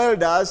it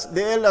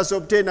the elders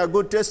obtain a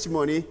good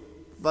testimony.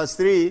 Verse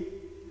 3.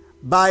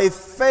 By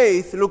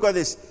faith, look at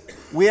this,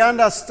 we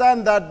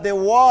understand that the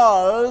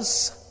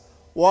walls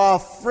were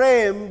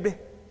framed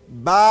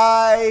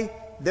by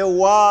the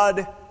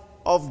word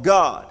of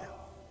God.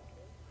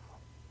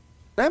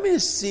 Let me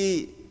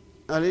see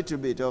a little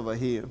bit over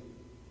here.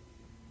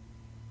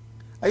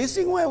 Are you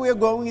seeing where we're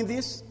going in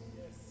this?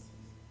 Yes.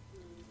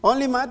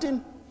 Only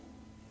Martin?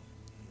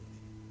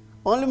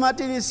 Only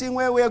Martin is seeing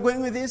where we are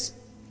going with this?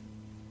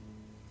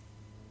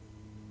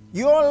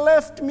 You all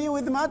left me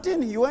with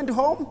Martin? You went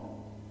home?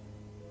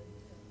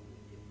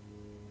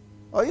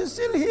 Are you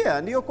still here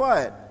and you're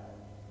quiet?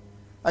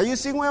 Are you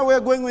seeing where we're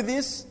going with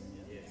this?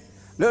 Yes.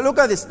 Look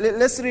at this.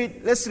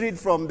 Let's read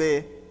from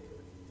the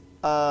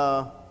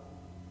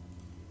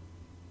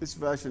this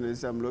version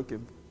is I'm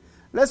looking.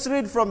 Let's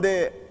read from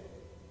the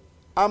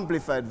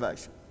Amplified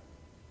version.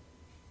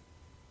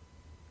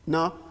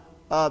 No,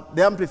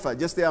 the Amplified,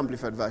 just the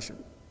Amplified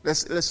version.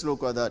 Let's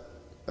look at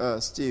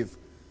that, Steve.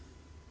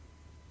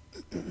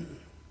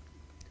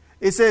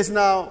 It says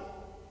now,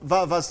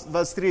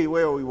 verse 3,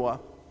 where we were.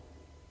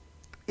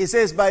 It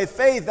says, by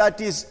faith,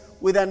 that is,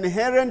 with an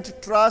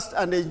inherent trust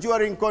and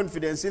enduring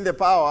confidence in the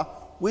power,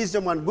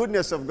 wisdom, and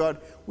goodness of God,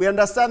 we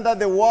understand that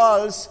the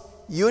world's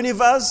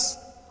universe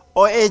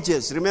or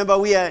ages, remember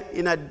we are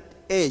in an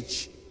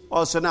age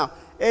also now,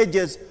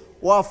 ages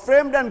were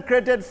framed and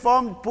created,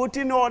 formed, put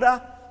in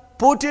order,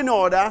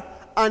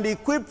 and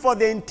equipped for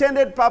the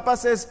intended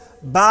purposes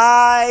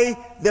by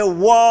the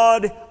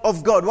word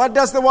of God. What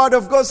does the word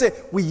of God say?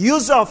 We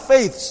use our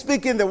faith,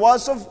 speaking the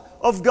words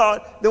of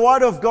God, the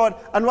word of God,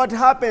 and what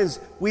happens?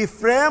 We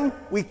frame,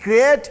 we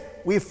create,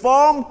 we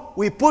form,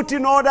 we put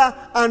in order,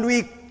 and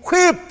we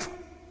equip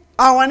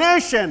our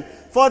nation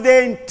for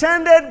the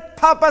intended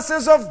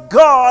purposes of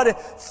God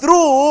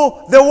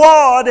through the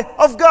word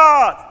of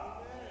God.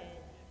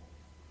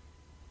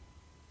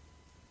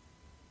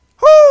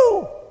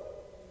 Whoo!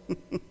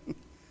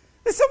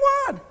 It's a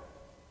word.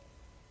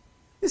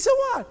 It's a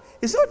word.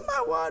 It's not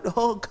my word.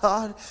 Oh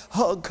God,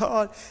 oh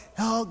God,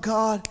 oh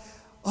God,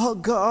 oh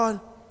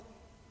God.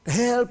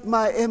 help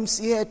my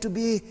MCA to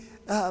be,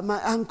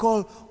 my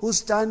uncle who's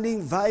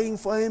standing, vying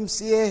for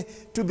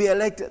MCA to be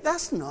elected.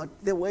 That's not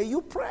the way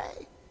you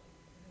pray.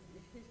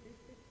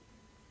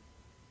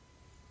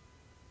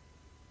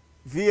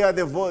 If you hear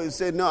the voice,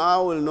 say, no, I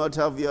will not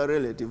have your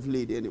relative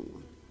lead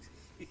anymore.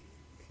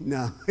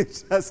 No,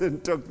 it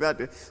doesn't talk that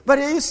way. But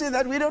you see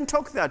that we don't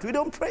talk that. We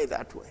don't pray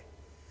that way.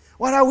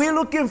 What are we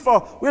looking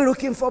for? We're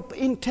looking for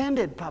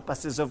intended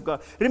purposes of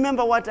God.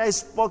 Remember what I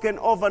spoken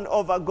over and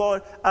over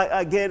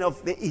again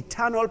of the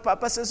eternal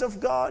purposes of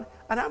God?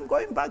 And I'm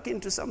going back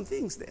into some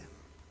things there.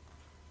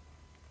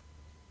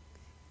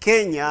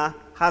 Kenya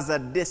has a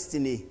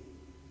destiny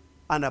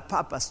and a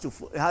purpose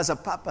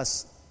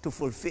to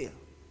fulfill.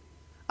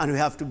 And we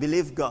have to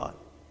believe God.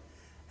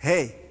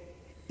 Hey,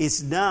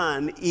 it's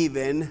done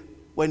even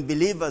when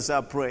believers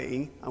are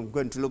praying. I'm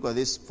going to look at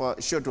this for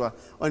a short while.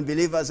 When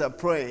believers are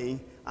praying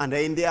and are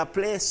in their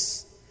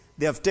place,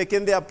 they have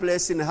taken their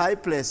place in high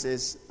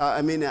places,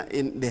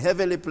 in the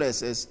heavenly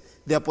places,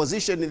 their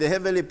position in the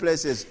heavenly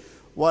places,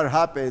 what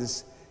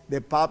happens? The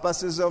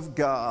purposes of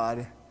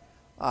God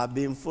are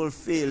being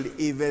fulfilled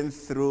even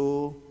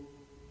through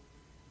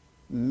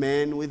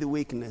men with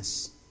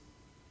weakness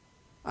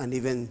and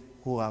even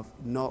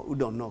who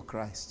don't know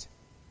Christ.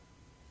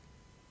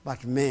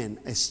 But men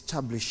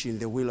establishing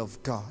the will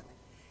of God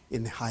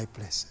in high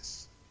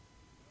places.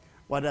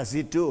 What does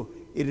it do?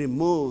 It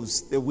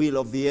removes the will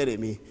of the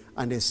enemy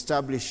and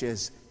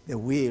establishes the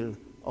will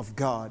of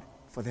God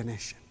for the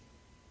nation.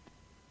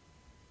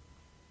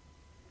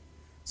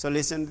 So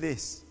listen to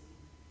this.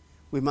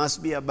 We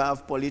must be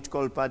above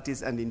political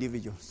parties and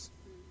individuals.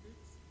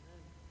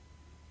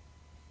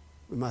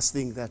 We must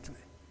think that way.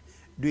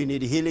 Do we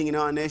need healing in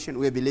our nation?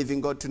 We're believing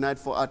God tonight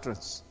for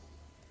utterance,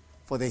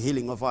 for the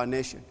healing of our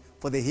nation,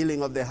 for the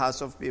healing of the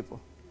hearts of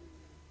people.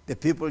 The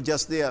people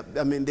just there,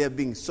 they're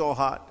being so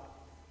hard.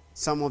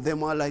 Some of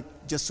them are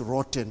like just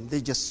rotten.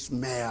 They just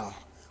smell.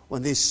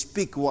 When they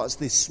speak words,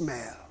 they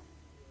smell.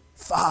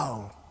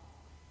 Foul.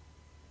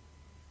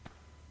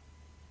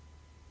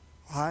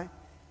 Why?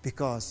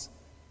 Because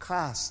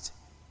Christ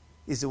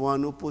is the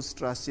one who puts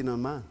trust in a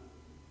man.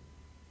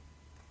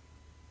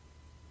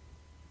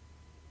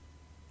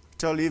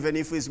 Tell you, even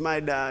if it's my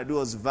dad who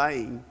was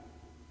vying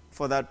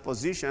for that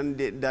position,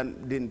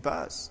 didn't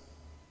pass.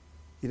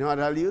 You know what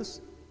I'll use?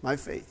 My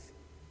faith.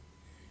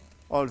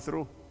 All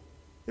through.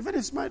 Even if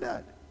it's my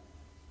dad.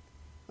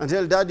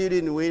 Until dad, you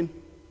didn't win.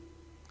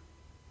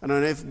 I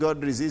don't know if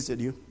God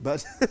resisted you,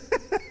 but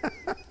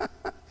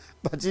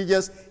but you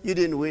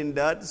didn't win,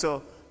 dad.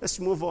 So let's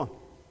move on.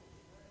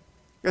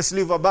 Let's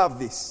live above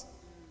this.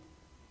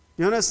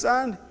 You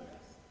understand?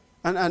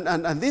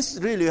 And this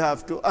really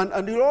have to,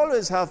 and you'll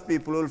always have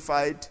people who'll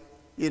fight,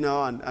 and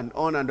on and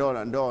on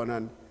and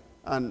on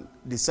and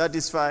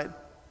dissatisfied.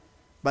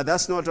 But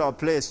that's not our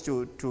place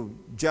to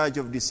judge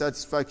of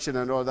dissatisfaction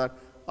and all that.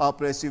 Our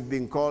place, we've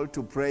been called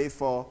to pray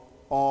for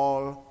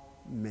all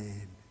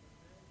men.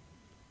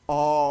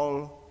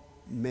 All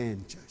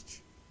men,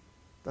 church.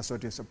 That's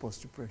what you're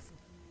supposed to pray for.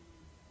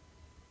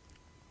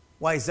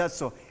 Why is that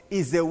so?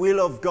 It's the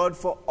will of God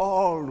for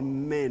all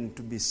men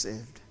to be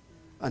saved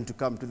and to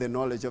come to the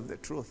knowledge of the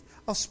truth.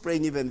 I was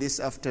praying even this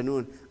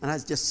afternoon, and I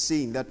was just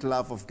seeing that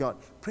love of God.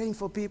 Praying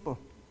for people.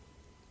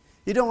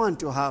 You don't want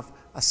to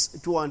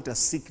want a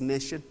sick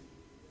nation.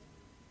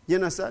 You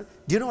understand?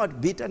 Do you know what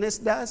bitterness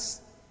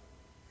does?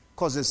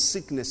 Causes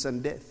sickness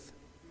and death.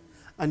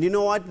 And you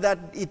know what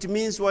it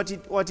means, what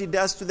it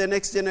does to the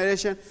next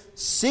generation?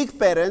 Sick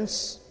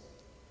parents,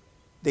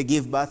 they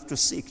give birth to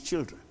sick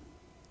children.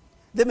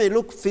 They may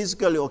look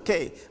physically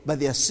okay, but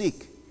they are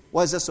sick.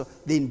 Why is that so?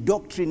 They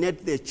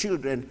indoctrinate their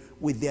children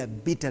with their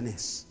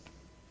bitterness.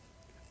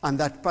 And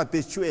that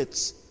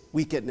perpetuates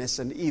wickedness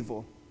and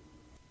evil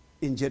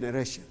in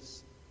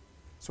generations.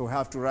 So we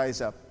have to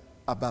rise up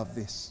above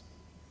this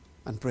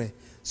and pray.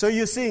 So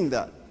you're seeing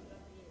that.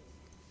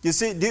 You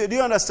see, do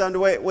you understand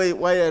why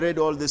I read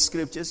all the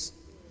scriptures?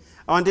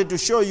 I wanted to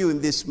show you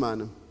in this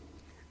manner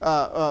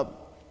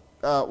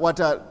what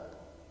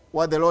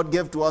the Lord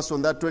gave to us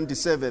on that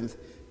 27th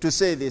to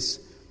say this.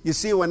 You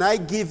see, when I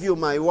give you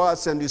my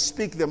words and you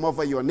speak them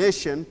over your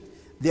nation,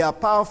 they are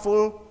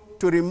powerful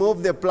to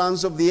remove the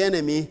plans of the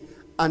enemy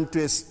and to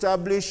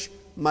establish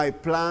my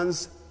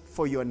plans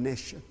for your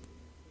nation.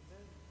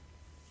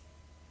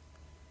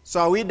 So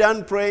are we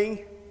done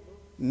praying?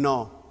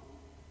 No.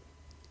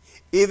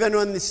 Even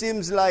when it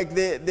seems like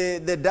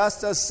the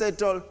dust has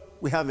settled,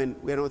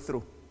 we're not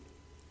through.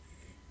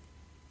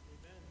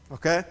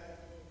 Okay?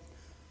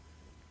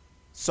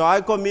 So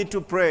I commit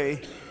to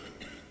pray.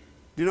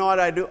 Do you know what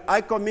I do?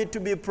 I commit to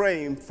be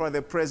praying for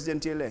the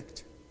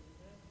president-elect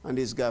and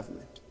his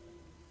government.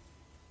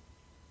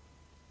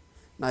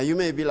 Now you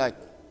may be like,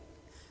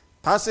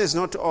 Pastor, it's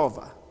not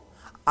over.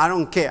 I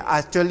don't care.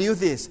 I tell you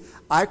this.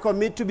 I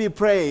commit to be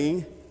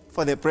praying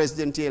for the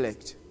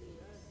president-elect.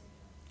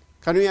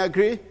 Can we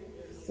agree?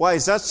 Why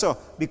is that so?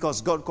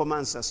 Because God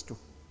commands us to.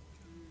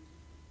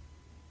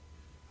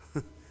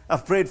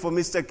 I've prayed for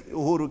Mr.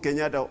 Uhuru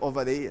Kenyatta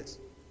over the years.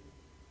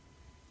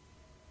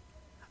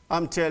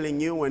 I'm telling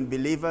you, when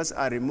believers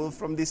are removed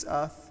from this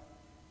earth,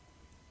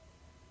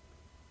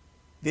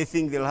 they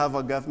think they'll have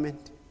a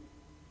government.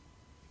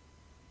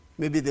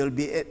 Maybe there'll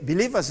be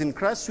believers in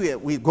Christ.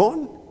 We're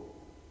gone.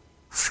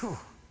 Phew.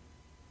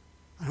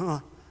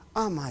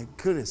 Oh my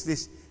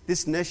goodness,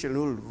 this nation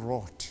will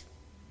rot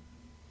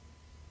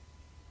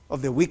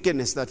of the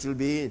wickedness that will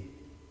be in.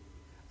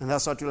 And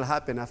that's what will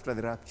happen after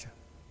the rapture.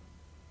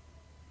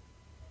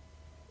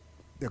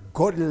 The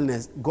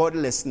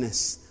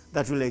godlessness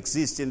that will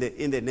exist in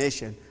the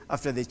nation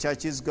after the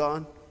church is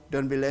gone,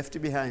 don't be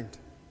left behind.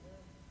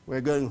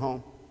 We're going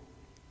home.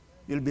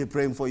 You'll be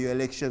praying for your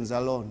elections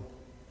alone.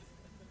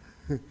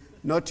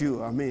 Not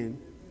you, I mean.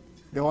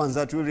 The ones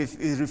that will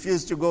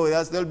refuse to go with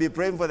us, they'll be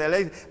praying for the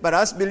election. But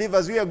us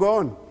believers, we are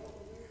gone.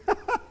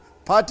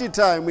 Party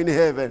time in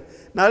heaven.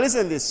 Now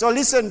listen to this. So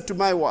listen to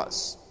my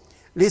words.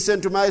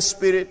 Listen to my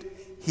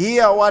spirit.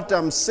 Hear what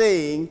I'm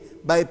saying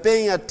by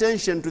paying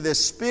attention to the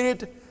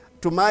spirit,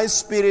 to my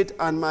spirit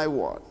and my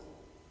word.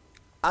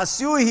 As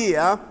you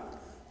hear,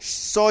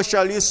 so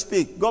shall you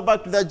speak. Go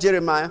back to that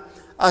Jeremiah.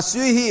 As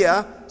you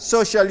hear,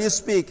 so shall you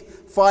speak.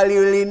 For I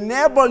will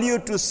enable you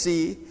to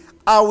see,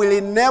 I will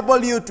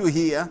enable you to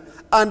hear,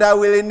 and I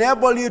will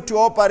enable you to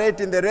operate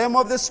in the realm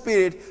of the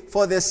Spirit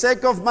for the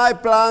sake of my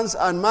plans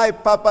and my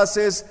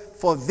purposes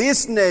for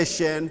this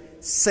nation,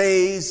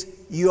 says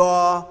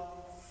your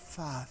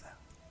Father.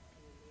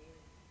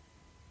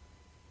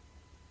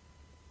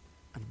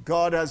 And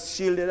God has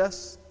shielded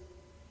us,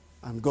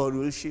 and God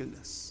will shield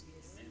us.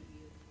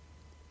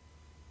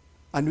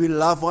 And we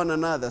love one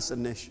another as a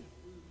nation.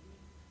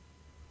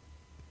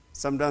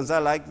 Sometimes I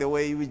like the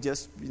way we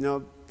just,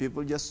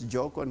 people just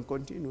joke and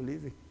continue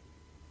living.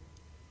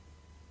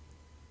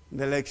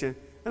 The election.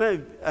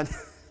 And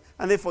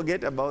they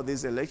forget about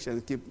this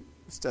election,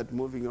 start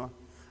moving on.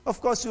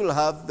 Of course, you'll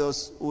have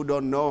those who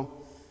don't know,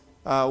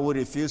 who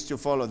refuse to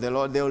follow the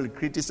Lord. They will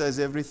criticize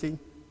everything.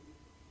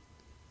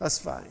 That's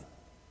fine.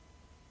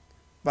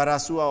 But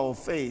as who are of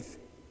faith,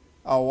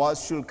 our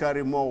words should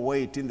carry more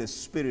weight in the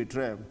spirit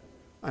realm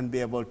and be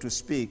able to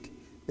speak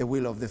the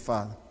will of the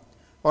Father.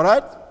 All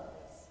right?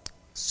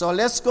 So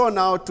let's go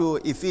now to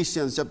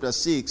Ephesians chapter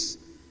 6.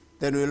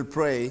 Then we'll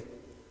pray.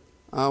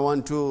 I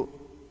want to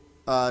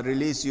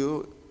release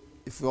you,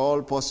 if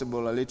all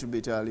possible, a little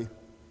bit early.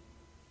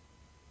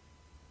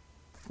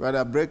 We had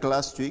a break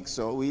last week,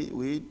 so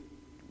we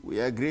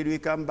agreed we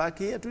come back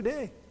here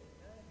today.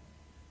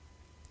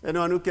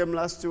 Anyone who came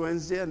last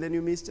Wednesday and then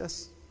you missed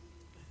us?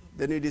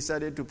 Then you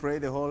decided to pray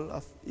the whole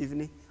of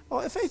evening?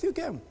 Oh, Faith, you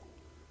came.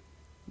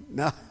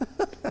 No.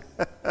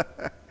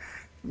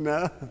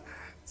 No.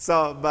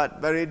 So,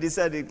 but we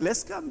decided,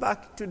 let's come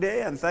back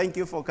today and thank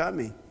you for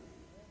coming.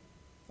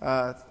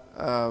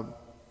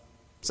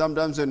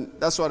 Sometimes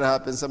that's what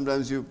happens.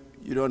 Sometimes you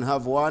don't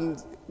have one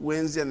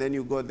Wednesday and then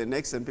you go the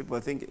next and people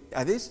think,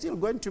 are they still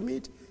going to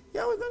meet?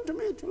 Yeah, we're going to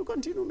meet. We'll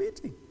continue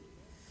meeting.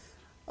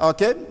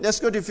 Okay, let's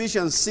go to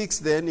Ephesians 6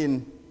 then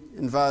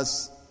in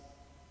verse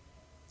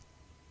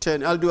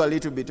 10. I'll do a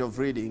little bit of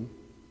reading.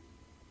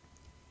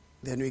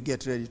 Then we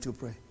get ready to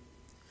pray.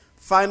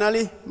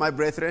 Finally, my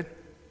brethren,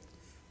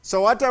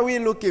 so what are we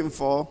looking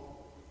for?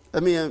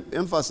 Let me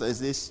emphasize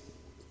this.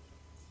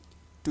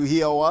 To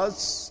hear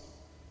words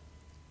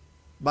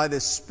by the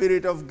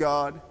Spirit of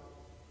God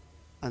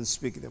and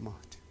speak them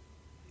out.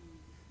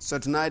 So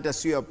tonight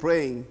as you are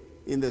praying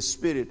in the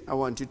Spirit, I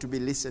want you to be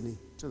listening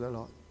to the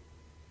Lord.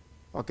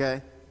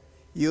 Okay?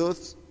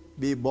 Youth,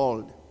 be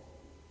bold.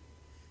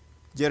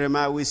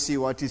 Jeremiah, we see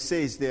what he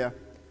says there.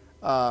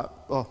 We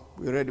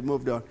already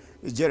moved on.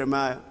 It's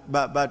Jeremiah,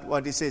 but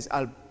what he says,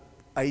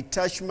 I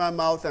touch my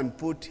mouth and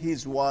put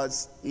his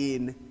words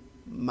in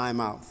my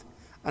mouth.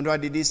 And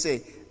what did he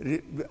say?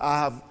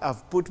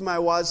 I've put my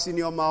words in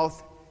your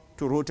mouth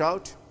to root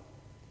out,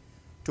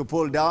 to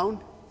pull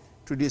down,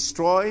 to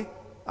destroy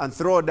and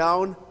throw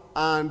down,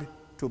 and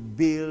to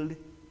build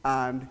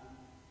and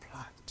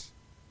plant.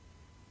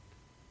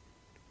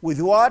 With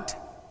what?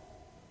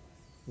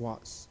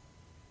 Words.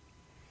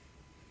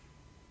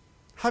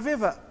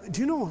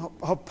 Do you know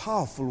how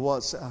powerful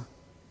words are?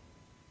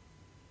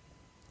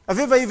 Have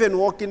you ever even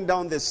walking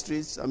down the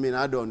streets? I mean,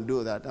 I don't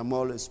do that. I'm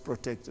always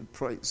protected,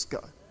 praise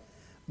God.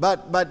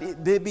 But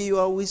maybe you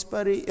are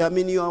whispering,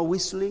 you are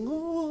whistling,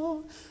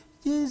 oh,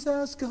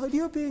 Jesus, God,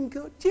 you've been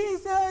good.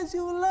 Jesus,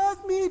 you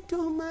love me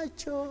too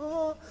much,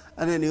 oh.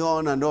 And then you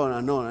on and on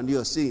and on, and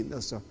you're singing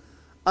that song.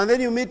 And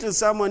then you meet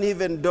someone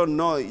even don't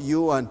know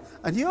you, and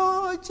you,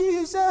 oh,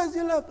 Jesus,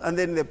 you love. And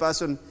then the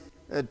person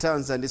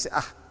turns and they say,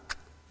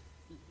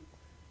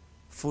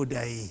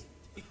 Fudai.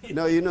 You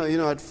know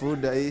what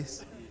Fudai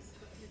is?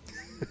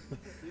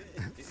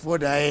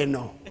 Fudai,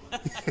 no.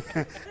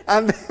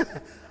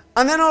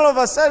 And then all of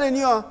a sudden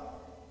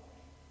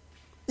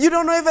you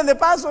don't know even the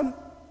person.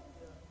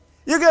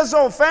 You get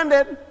so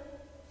offended.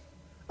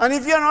 And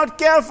if you're not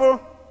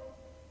careful,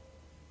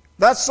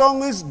 that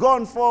song is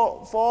gone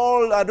for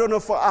all,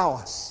 for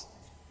hours.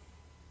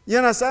 You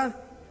understand?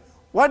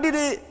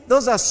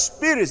 Those are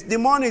spirits,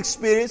 demonic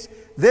spirits.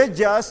 They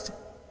just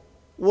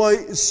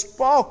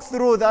spoke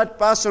through that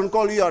person,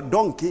 call you a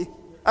donkey,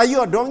 Are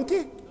you a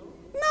donkey?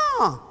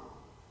 No.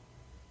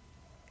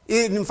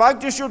 In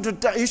fact, you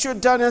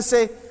should turn and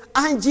say,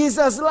 and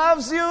Jesus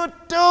loves you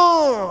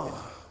too.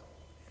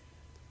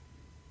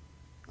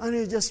 And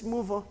you just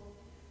move on.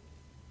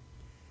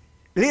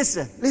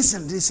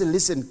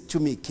 Listen to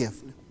me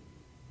carefully.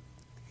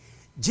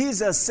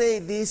 Jesus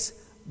said this,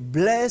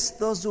 bless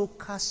those who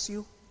curse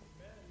you.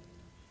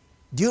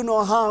 Do you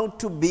know how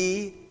to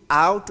be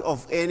out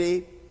of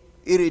any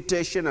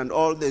irritation and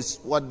all this,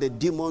 what the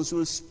demons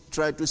will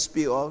try to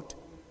spew out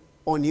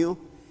on you?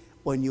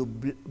 When you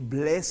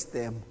bless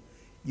them,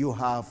 you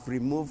have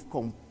removed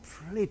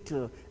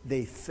completely the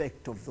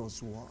effect of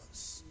those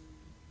words.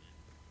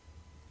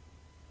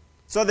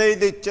 So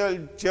they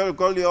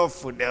call you off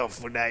for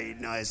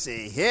I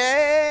say,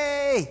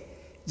 hey,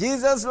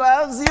 Jesus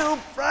loves you,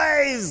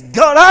 praise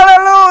God,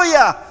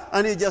 hallelujah.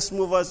 And you just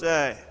move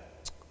aside.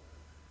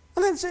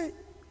 And then say,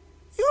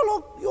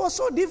 you are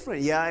so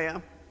different. Yeah, I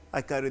am.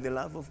 I carry the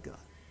love of God.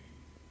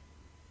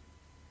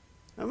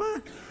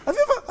 Amen. Have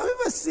you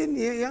ever seen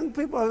young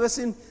people? Have you ever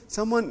seen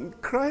someone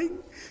crying?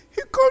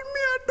 He called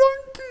me a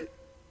donkey.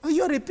 Are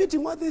you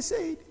repeating what they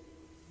said?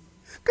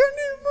 Can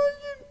you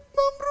imagine,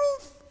 Mom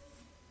Ruth?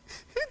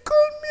 He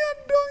called me a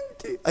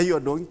donkey. Are you a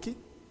donkey?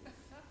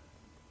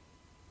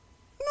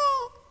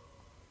 No.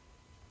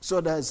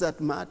 So does that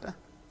matter?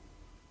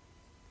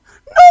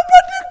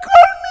 Nobody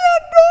called me a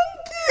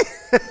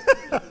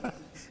donkey.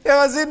 You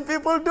ever seen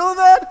people do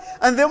that?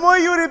 And the more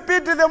you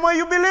repeat it, the more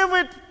you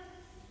believe it.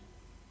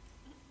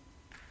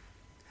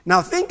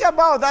 Now think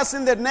about that's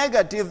in the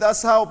negative.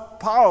 That's how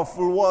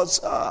powerful words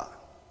are.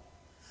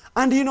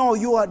 And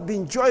you had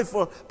been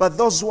joyful, but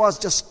those words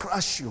just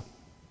crush you.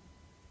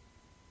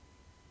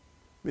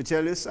 Let me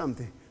tell you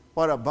something.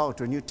 What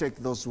about when you take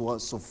those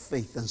words of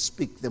faith and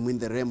speak them in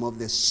the realm of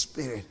the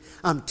Spirit?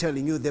 I'm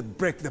telling you, they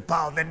break the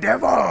power of the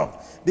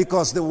devil,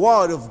 because the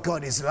word of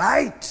God is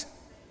light.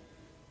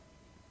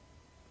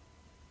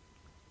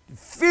 It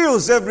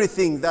fills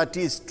everything that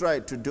he's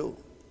tried to do.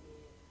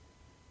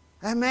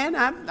 Amen.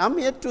 I'm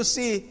yet to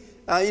see,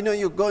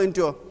 you go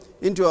into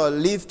a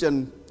lift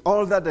and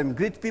all that and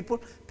greet people.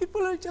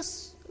 People will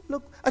just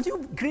look, and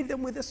you greet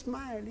them with a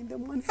smile in the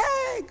morning.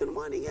 Hey, good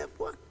morning,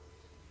 everyone.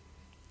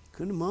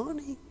 Good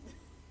morning.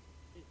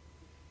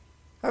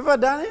 Have you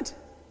ever done it?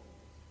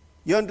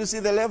 You want to see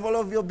the level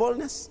of your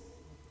boldness?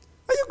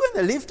 Are you going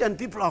to the lift and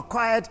people are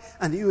quiet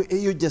and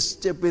you just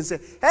step in and say,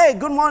 hey,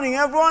 good morning,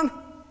 everyone.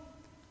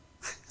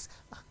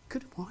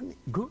 Good morning.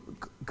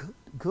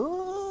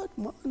 Good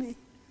morning.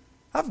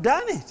 I've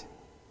done it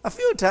a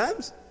few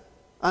times.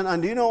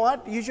 And you know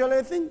what? Usually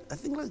I think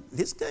like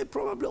this guy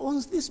probably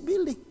owns this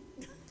building.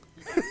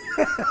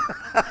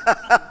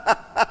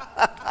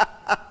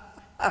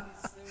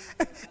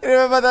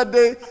 Remember that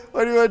day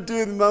when we went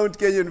to Mount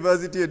Kenya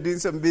University and doing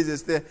some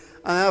business there,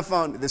 and I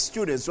found the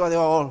students, they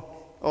were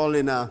all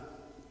in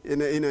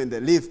the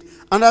lift,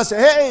 and I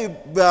said, "Hey,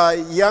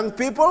 young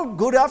people,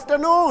 good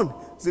afternoon."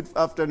 Is it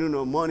afternoon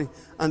or morning?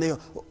 And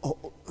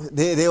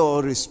they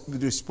all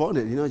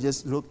responded.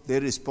 Just look, they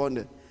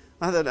responded.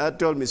 And then I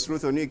told Miss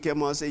Ruth when he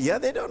came out, I said, "Yeah,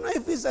 they don't know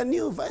if he's a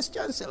new vice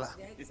chancellor."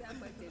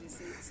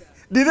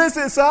 Did they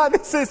say so?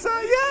 They say so.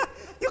 Yeah,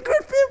 you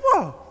great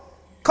people.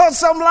 Cause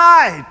some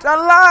light, a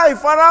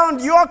life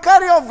around your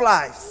carry of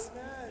life.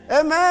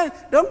 Amen.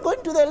 Don't go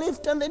into the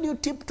lift and then you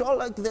tiptoe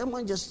like them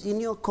and just in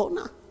your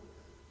corner.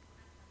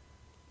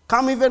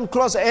 Come even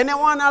closer.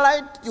 Anyone a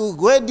light? You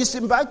go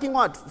disembarking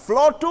what?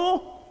 Floor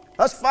 2?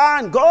 That's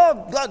fine.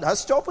 Go. God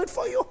has stopped it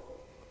for you.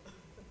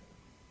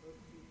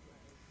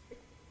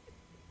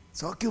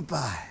 So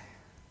occupy.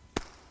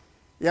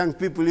 Young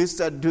people, you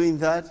start doing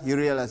that, you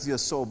realize you're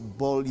so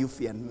bold, you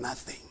fear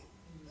nothing.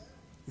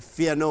 You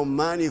fear no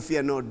man, you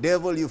fear no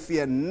devil, you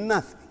fear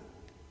nothing,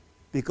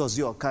 because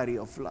you're a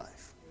carrier of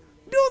life.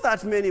 Do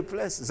that many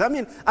places. I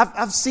mean,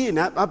 I've seen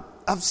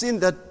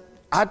that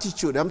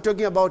attitude. I'm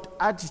talking about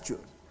attitude.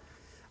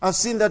 I've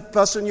seen that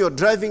person, you're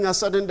driving a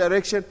certain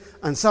direction,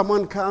 and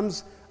someone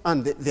comes,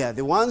 and they are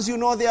the ones you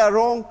know they are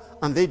wrong,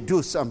 and they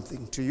do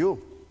something to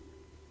you.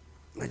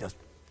 They just,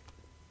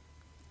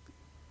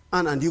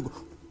 and you go,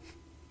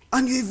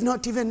 and you've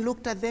not even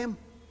looked at them.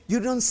 You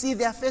don't see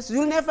their face.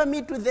 You'll never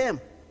meet with them.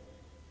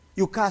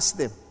 You curse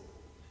them.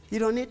 You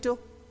don't need to.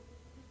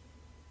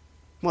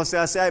 Must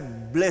I say, I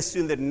bless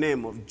you in the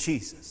name of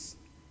Jesus.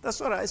 That's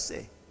what I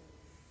say.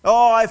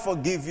 Oh, I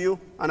forgive you,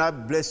 and I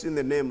bless you in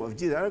the name of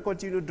Jesus. I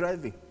continue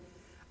driving.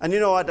 And you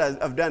know what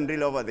I've done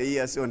really over the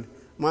years? When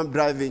I'm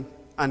driving,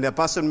 and the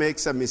person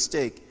makes a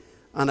mistake,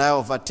 and I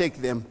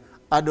overtake them,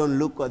 I don't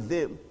look at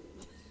them.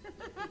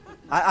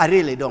 I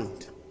really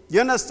don't. You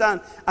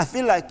understand? I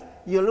feel like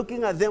you're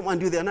looking at them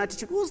and with an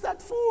attitude, who's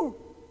that fool?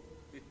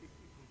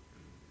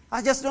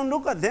 I just don't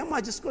look at them.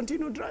 I just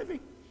continue driving.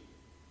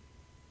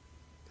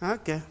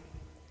 Okay.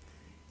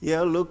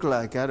 Yeah, look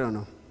like, I don't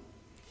know.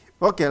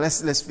 Okay,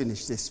 let's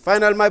finish this.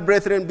 Finally, my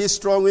brethren, be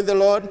strong in the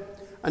Lord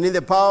and in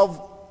the power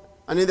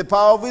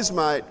of his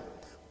might.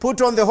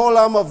 Put on the whole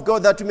armor of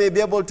God, that you may be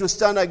able to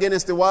stand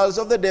against the wiles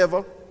of the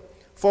devil.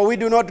 For we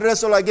do not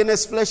wrestle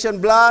against flesh and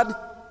blood.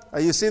 Are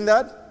you seeing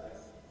that?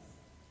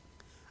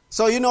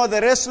 So the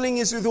wrestling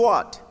is with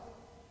what?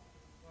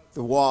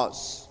 The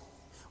wars.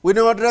 We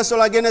do not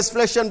wrestle against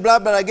flesh and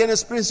blood, but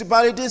against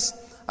principalities,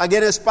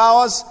 against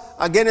powers,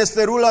 against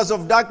the rulers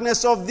of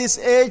darkness of this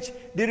age.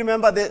 Do you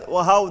remember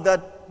how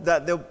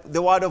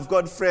the word of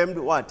God framed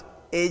what?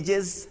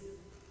 Ages.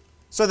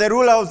 So the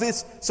ruler of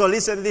this, so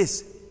listen to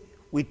this.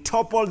 We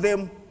topple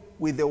them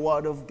with the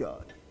word of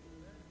God.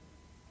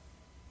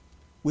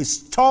 We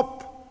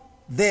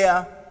stop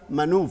their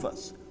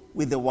maneuvers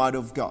with the word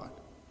of God.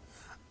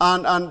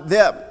 And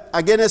there,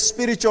 against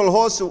spiritual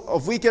hosts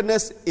of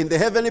wickedness in the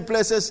heavenly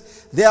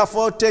places,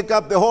 therefore take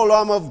up the whole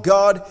armor of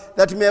God,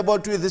 that you may be able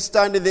to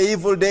withstand in the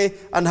evil day,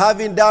 and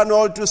having done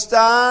all to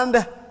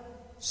stand,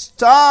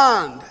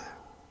 stand.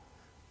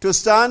 To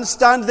stand,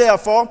 stand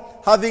therefore,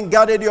 having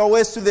guarded your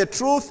waist to the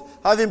truth,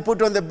 having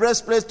put on the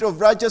breastplate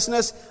of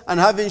righteousness, and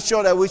having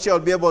shod, I wish I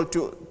would be able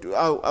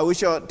I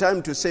wish I had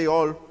time to say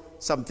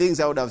some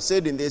things I would have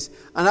said in this,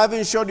 and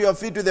having shod your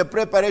feet to the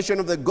preparation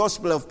of the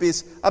gospel of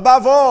peace,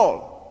 above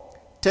all,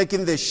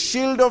 taking the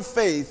shield of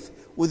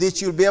faith, with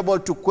which you'll be able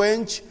to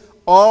quench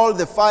all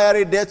the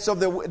fiery darts of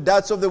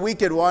the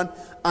wicked one,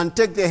 and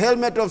take the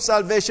helmet of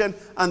salvation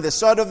and the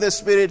sword of the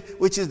Spirit,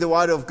 which is the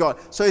word of God.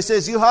 So he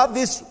says, you have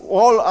this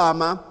whole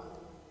armor,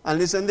 and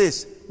listen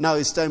this, now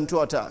it's time to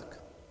attack.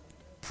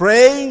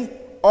 Praying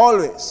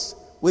always,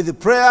 with the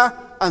prayer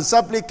and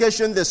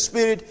supplication, the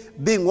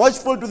Spirit, being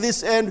watchful to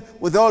this end,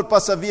 with all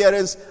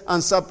perseverance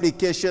and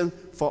supplication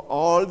for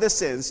all the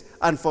saints,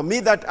 and for me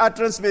that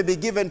utterance may be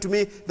given to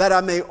me, that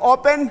I may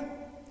open,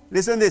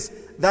 listen this,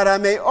 that I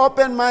may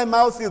open my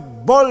mouth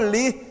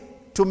boldly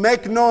to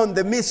make known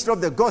the mystery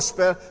of the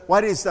gospel.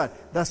 What is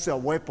that? That's your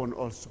weapon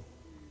also.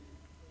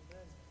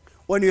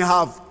 When you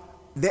have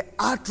the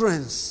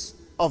utterance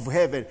of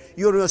heaven,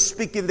 you're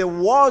speaking the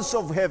words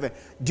of heaven.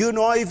 Do you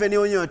know, even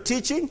when you're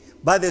teaching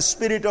by the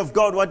Spirit of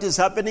God, what is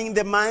happening in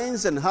the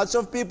minds and hearts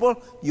of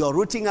people? You're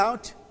rooting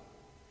out,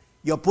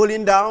 you're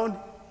pulling down,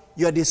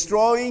 you're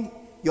destroying,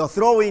 you're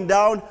throwing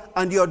down,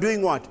 and you're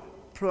doing what?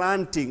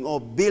 Planting, or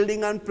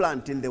building and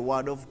planting the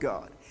word of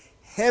God.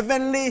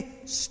 Heavenly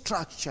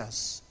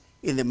structures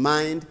in the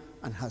mind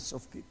and hearts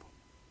of people.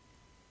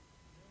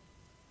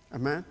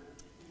 Amen?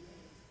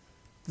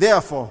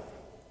 Therefore,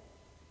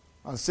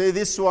 I'll say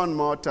this one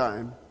more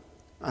time,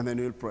 and then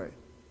we'll pray.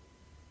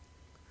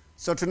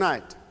 So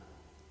tonight,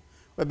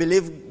 we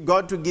believe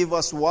God to give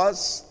us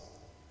words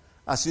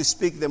as we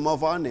speak them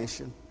over our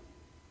nation,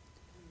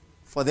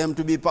 for them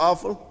to be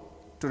powerful,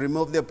 to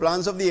remove the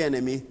plans of the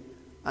enemy,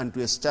 and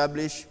to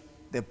establish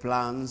the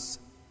plans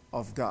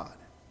of God.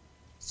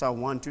 So I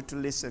want you to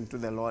listen to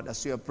the Lord.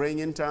 As you are praying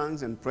in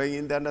tongues and praying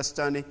in the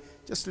understanding,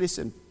 just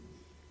listen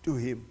to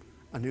him,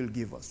 and he'll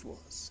give us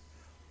words.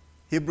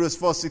 Hebrews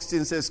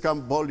 4:16 says,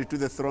 come boldly to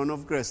the throne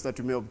of grace, that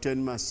you may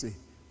obtain mercy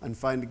and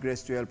find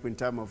grace to help in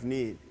time of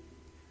need.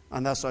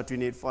 And that's what we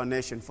need for our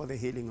nation, for the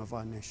healing of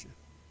our nation.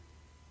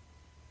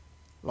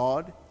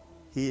 Lord,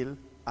 heal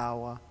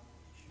our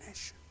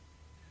nation.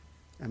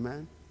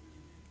 Amen.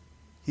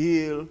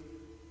 Heal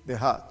the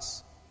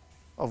hearts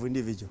of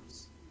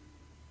individuals,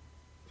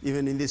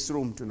 even in this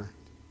room tonight.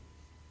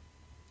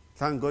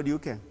 Thank God you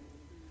can.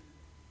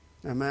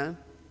 Amen.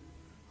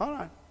 All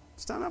right.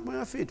 Stand up on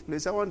your feet,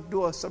 please. I want to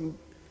do some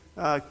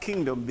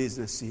kingdom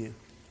business here.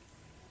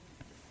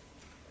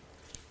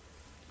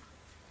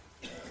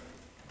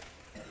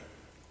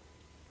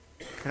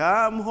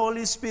 Come,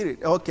 Holy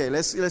Spirit. Okay,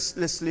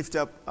 let's lift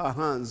up our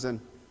hands and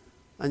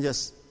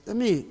just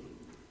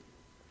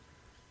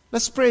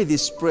let's pray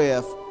this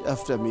prayer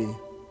after me.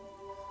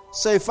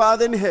 Say,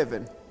 Father in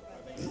heaven,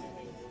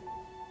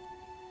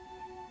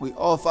 we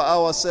offer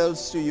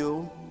ourselves to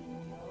you.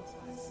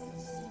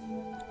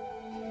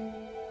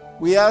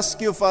 We ask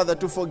you, Father,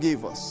 to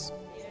forgive us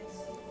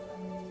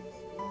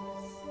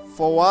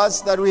for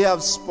words that we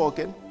have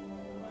spoken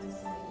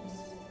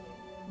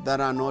that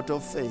are not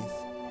of faith.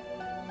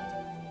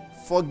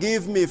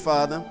 Forgive me,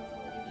 Father,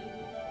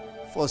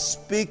 for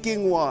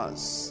speaking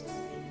words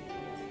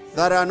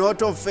that are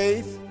not of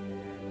faith.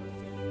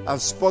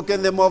 I've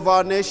spoken them of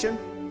our nation,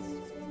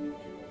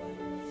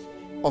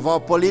 of our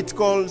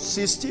political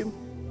system.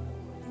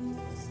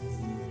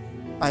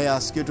 I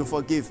ask you to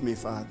forgive me,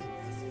 Father.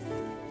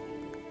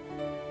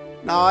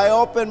 Now I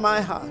open my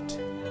heart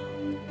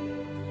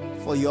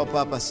for your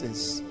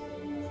purposes.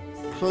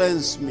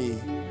 Cleanse me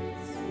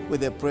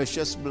with the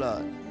precious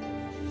blood,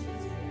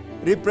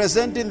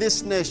 representing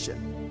this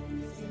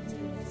nation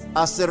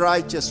as the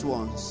righteous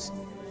ones.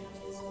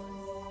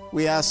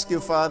 We ask you,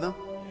 Father,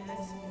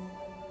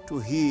 to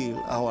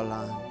heal our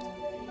land.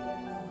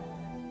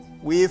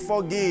 We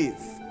forgive,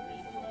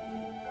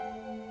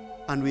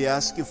 and we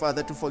ask you,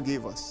 Father, to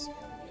forgive us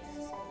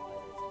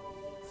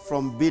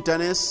from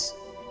bitterness,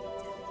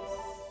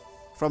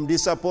 from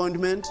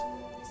disappointment,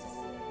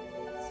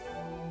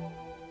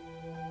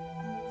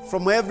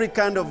 from every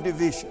kind of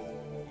division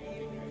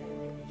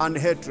and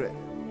hatred.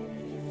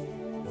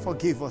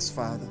 Forgive us,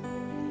 Father.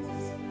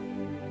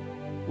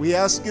 We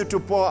ask you to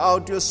pour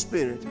out your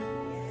Spirit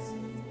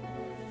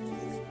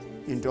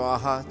into our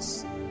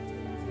hearts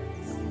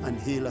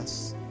and heal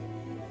us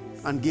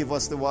and give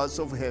us the words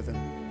of heaven.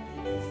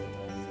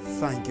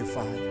 Thank you,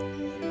 Father.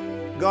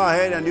 Go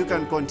ahead and you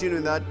can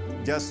continue that.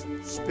 Just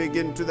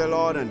speaking to the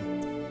Lord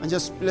and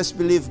just let's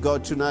believe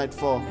God tonight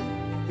for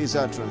His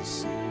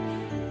utterance.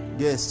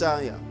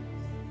 Gesaya.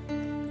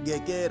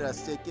 Gekera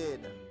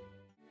stekeda.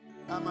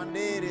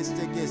 Amandere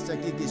stekesta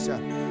kikisha.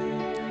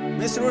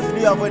 Miss Ruth, do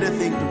you have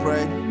anything to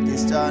pray?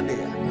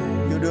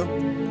 You do?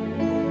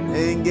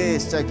 Enge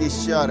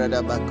stakishara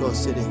da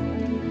bakosidi.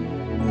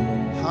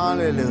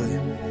 Hallelujah.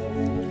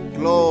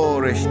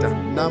 Glory to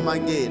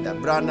Namangeda,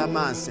 Branda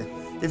Manse.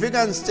 If you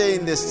can stay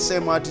in the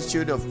same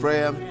attitude of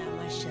prayer,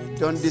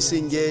 don't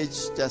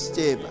disengage, just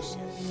stay.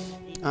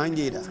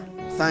 Angida,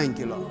 thank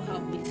you, Lord.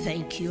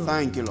 Thank you.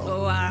 Thank you, Lord.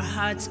 Oh, our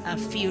hearts are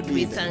filled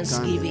with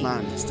thanksgiving.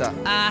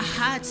 Our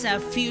hearts are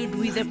filled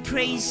with the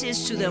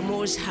praises to the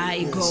Most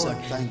High God. Sir.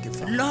 Thank you,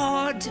 Father.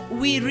 Lord,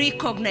 we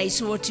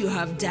recognize what you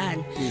have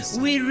done. Yes,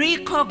 we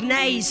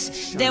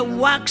recognize the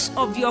works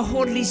of your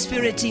Holy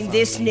Spirit in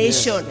this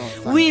nation.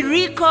 Yes, we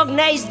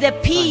recognize the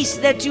peace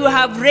that you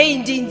have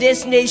reigned in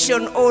this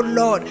nation, oh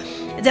Lord.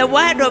 The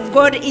word of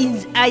God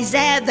in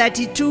Isaiah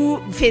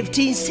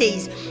 32:15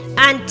 says,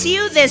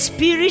 until the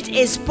Spirit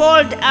is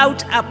poured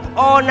out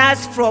upon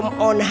us from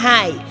on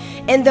high,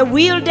 and the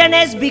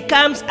wilderness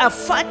becomes a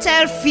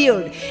fertile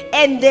field,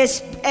 and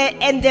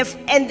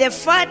the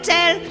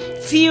fertile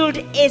field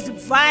is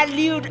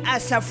valued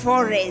as a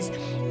forest,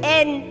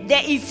 and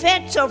the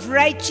effects of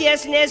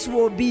righteousness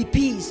will be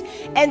peace,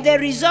 and the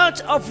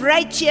result of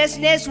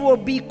righteousness will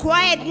be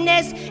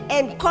quietness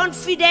and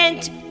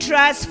confident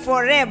trust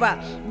forever.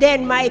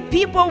 Then my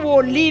people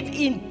will live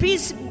in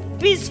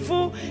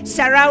peaceful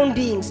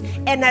surroundings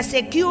and a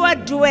secure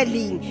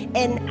dwelling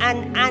and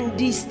an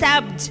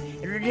undisturbed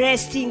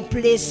resting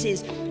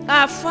places.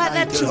 Our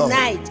Father,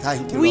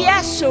 tonight, we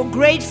are so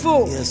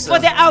grateful for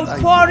the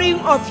outpouring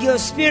of your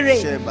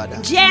Spirit.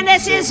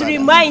 Genesis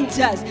reminds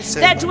us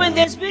that when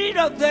the Spirit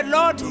of the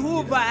Lord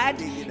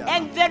hovered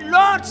and the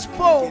Lord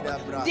spoke,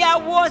 there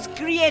was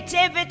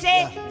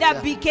creativity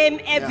that became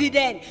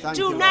evident.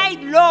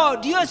 Tonight,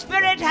 Lord, your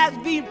Spirit has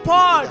been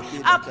poured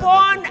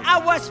upon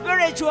our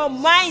spiritual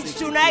minds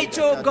tonight,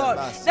 oh God,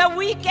 that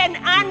we can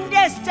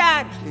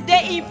understand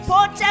the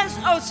importance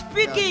of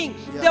speaking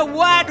the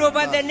word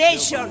over the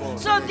nation.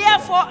 So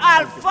therefore,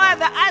 our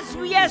Father, as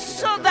we are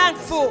so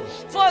thankful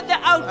for the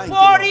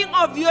outpouring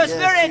of your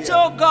Spirit,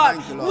 oh God,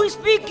 we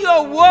speak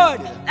your word.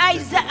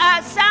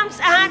 Psalms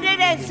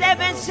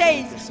 107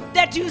 says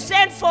that you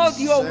sent forth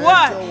your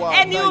word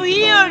and you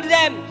healed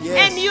them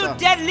and you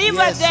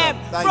delivered them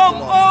from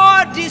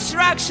all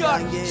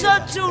destruction. So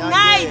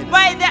tonight,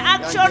 by the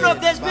action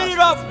of the Spirit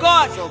of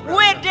God,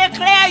 we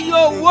declare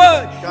your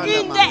word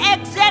in the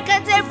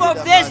executive of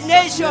this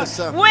nation.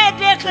 We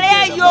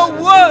declare your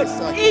word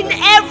in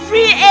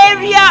every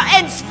area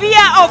and sphere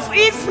of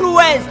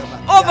influence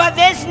over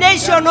this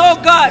nation, oh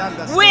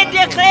God. We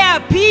declare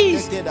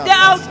peace, the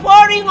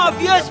outpouring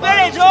of your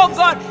Spirit, oh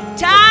God,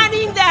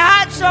 turning the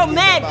hearts of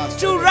men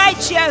to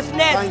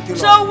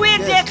righteousness. So we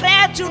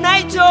declare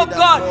tonight, oh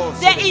God,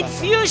 the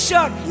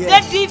infusion,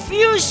 the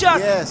diffusion,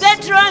 the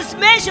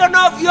transmission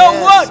of your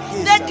word,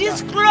 the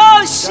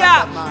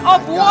disclosure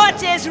of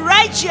what is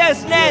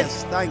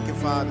righteousness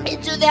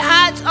into the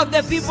hearts of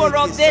the people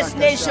of this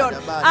nation.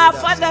 Our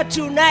Father,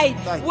 tonight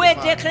we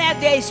declare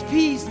there is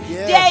peace.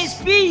 There is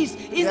peace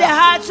in the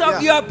hearts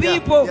of your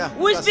people.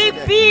 We speak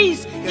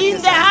peace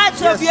in the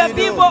hearts of your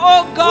people,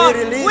 oh God.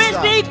 We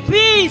speak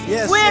peace. We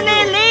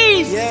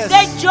release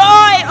the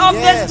joy of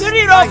the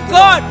Spirit of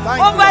God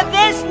over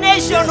this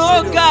nation,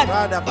 oh God.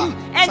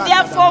 And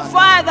therefore,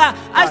 Father,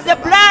 as the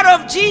blood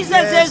of Jesus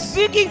is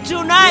speaking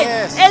tonight,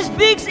 it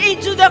speaks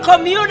into the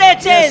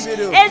communities,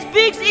 it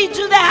speaks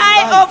into the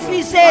high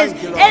offices,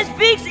 it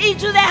speaks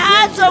into the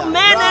hearts of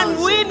men and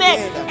women.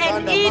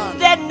 And in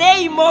the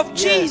name of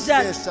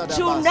Jesus,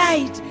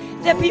 tonight,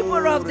 the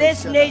people of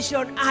this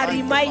nation are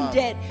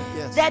reminded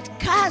that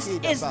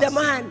cursed is the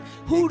man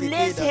who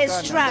lays his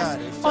trust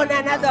on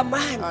another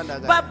man,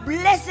 but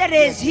blessed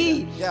is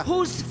he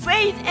whose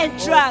faith and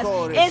trust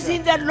is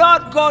in the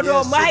Lord God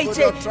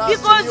Almighty,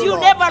 because you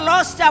never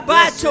lost a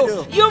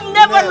battle, you've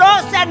never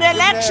lost an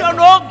election,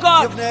 oh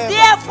God.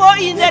 Therefore,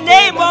 in the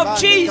name of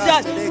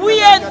Jesus,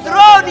 we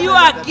enthrone you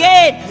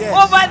again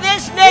over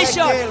this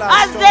nation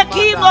as the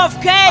King of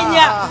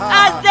Kenya,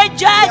 as the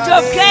Judge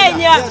of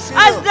Kenya,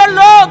 as the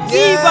lawgiver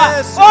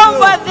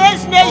over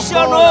this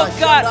nation, oh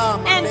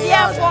God. And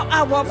therefore,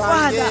 our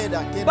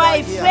Father,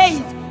 by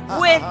faith,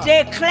 we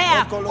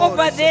declare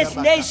over this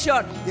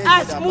nation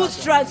a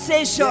smooth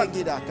transition.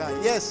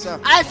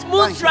 A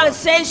smooth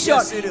transition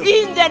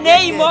in the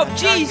name of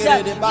Jesus.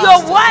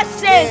 Your word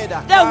says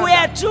that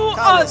where 2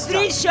 or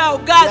 3 shall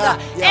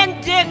gather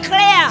and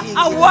declare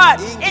a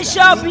word, it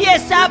shall be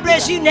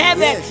established in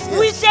heaven.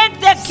 We take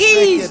the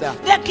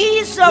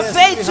keys of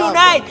faith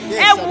tonight,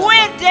 and we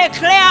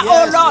declare,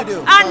 oh Lord,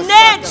 a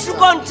next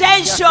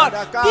contention,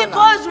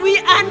 because we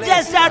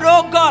understand,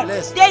 oh God,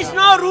 there is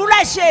no no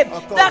rulership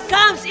that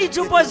comes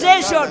into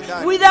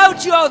possession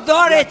without your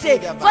authority.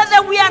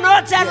 Father, we are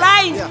not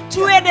aligned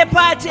to any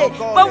party,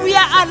 but we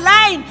are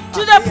aligned to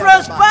the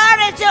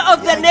prosperity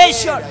of the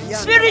nation,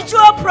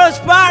 spiritual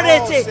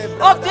prosperity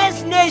of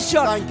this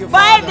nation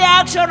by the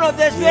action of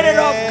the Spirit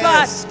of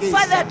God.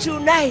 Father,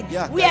 tonight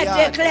we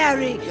are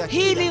declaring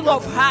healing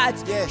of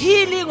hearts,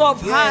 healing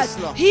of hearts,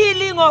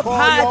 healing of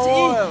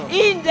hearts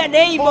in the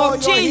name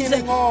of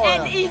Jesus.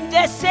 And in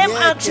the same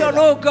action,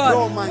 oh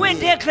God, we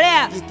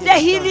declare the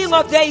healing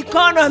of the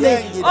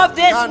economy of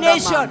this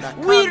nation.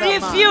 We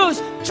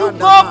refuse to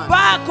go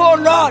back, oh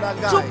Lord,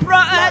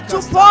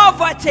 to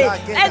poverty.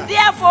 And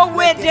therefore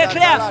we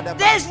declare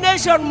this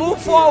nation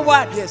move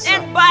forward.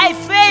 And by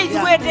faith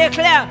we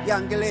declare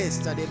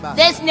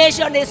this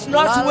nation is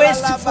not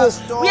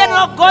wasteful. We are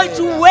not going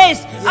to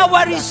waste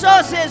our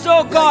resources,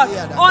 oh God,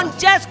 on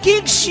just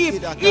kingship.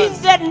 In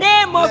the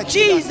name of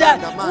Jesus,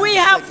 we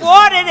have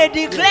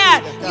already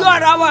declared you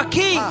are our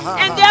king.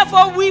 And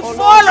therefore we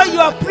follow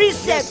your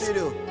precepts.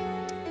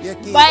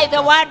 By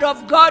the word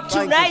of God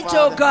tonight,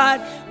 oh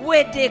God,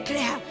 we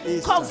declare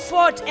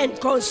comfort and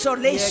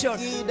consolation.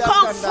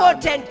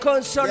 Comfort and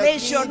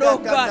consolation, oh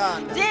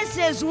God. This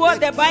is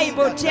what the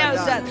Bible tells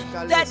us,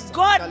 that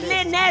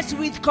godliness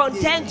with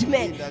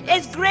contentment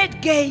is great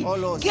gain.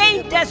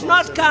 Gain does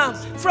not come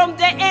from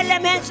the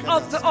elements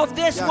of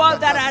this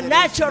world that are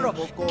natural.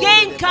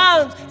 Gain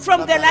comes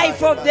from the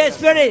life of the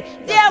Spirit.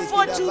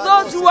 Therefore, to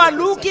those who are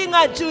looking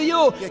unto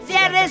you,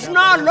 there is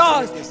no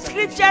loss.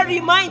 Scripture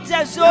reminds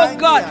us, oh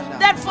God,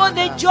 that for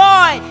the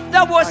joy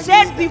that was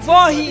set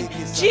before him,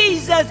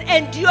 Jesus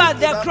endured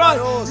the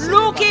cross,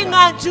 looking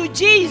unto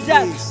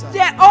Jesus,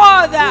 the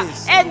author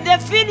and the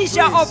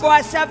finisher of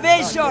our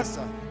salvation.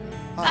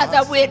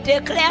 As we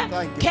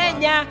declare,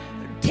 Kenya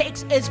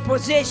takes its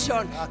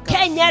position.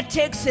 Kenya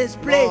takes its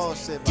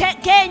place.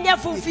 Kenya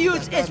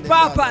fulfills its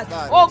purpose.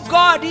 Oh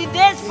God, in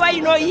these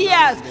final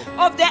years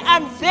of the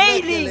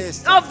unveiling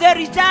of the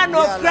return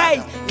of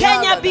Christ,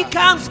 Kenya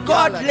becomes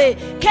godly.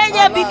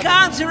 Kenya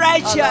becomes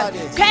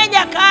righteous.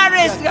 Kenya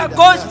carries the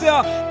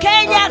gospel.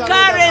 Kenya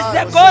carries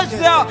the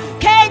gospel.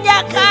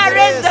 Kenya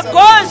carries the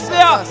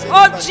gospel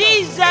of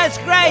Jesus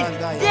Christ.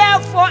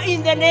 Therefore,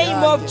 in the name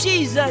of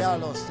Jesus,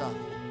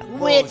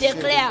 we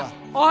declare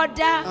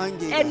order,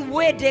 and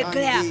we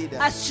declare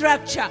a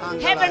structure,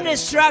 heavenly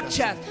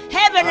structures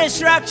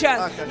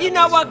in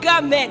our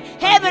government,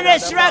 heavenly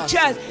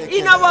structures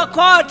in our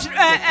court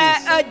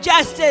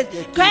justice,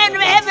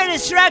 heavenly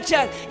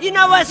structures in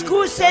our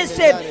school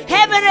system,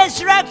 heavenly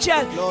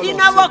structures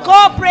in our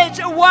corporate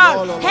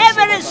world,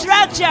 heavenly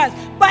structures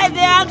by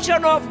the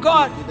action of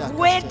God.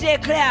 We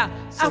declare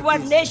our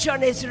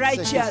nation is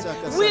righteous.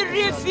 We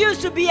refuse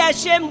to be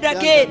ashamed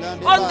again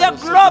on the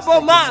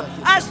global map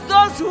as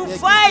those who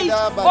fight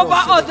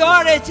over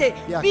authority,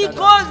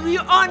 because we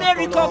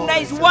only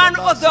recognize one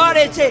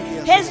authority.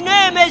 His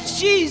name is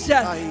Jesus,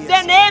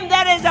 the name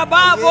that is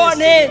above all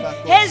names.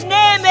 His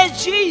name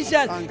is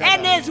Jesus,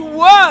 and his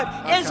word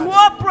is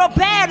what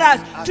propels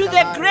us to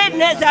the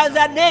greatness as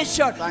a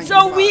nation.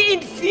 So we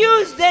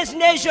infuse this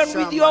nation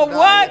with your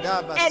word,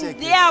 and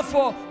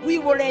therefore we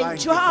will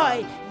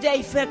enjoy the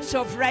effects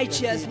of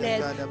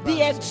righteousness.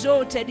 Be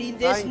exalted in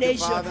this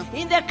nation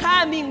in the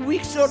coming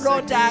weeks, O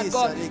Lord our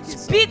God.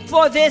 Speak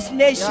for this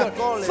nation,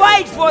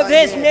 fight for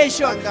this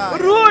nation,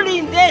 rule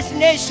in this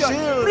nation,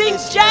 bring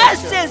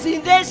justice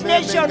in this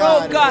nation,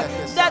 oh God,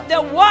 that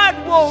the world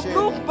will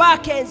look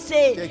back and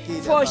say,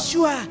 for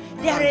sure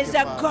there is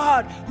a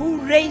God who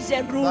reigns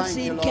and rules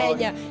in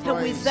Kenya.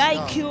 And we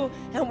thank you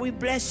and we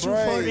bless you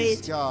for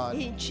it.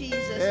 In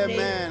Jesus' name.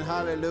 Amen.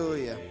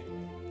 Hallelujah.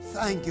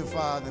 Thank you,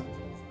 Father.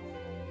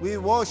 We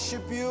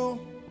worship you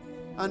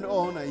and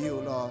honor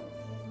you, Lord.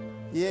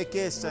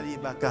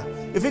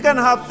 If you can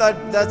have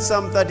that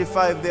Psalm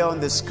 35 there on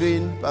the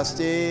screen,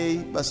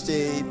 Bastei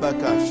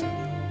Bakash.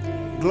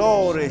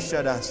 Glory,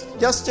 Shadas.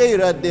 Just stay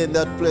right there in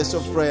that place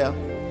of prayer.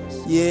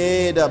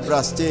 Yeda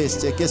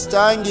brasteste,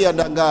 kestangi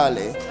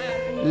andangale,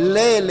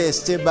 lele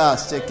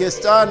stebaste,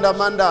 kestanda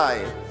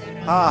mandai,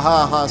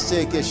 ha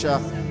sekesha,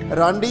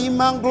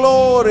 randima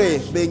glory,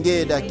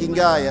 bengeda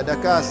kingaya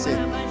dakase.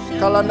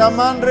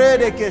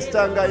 Kalandamandre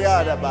kestanga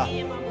yadaba.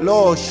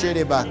 Lo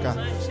shedebaka.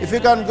 If you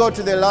can go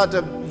to the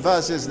latter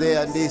verses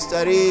there, and this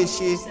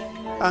tarishi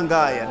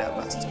angaya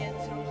dabasta.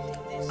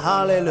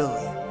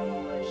 Hallelujah.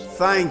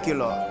 Thank you,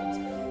 Lord.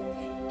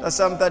 That's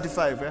Psalm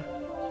 35, yeah?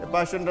 The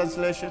Passion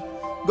Translation.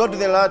 Go to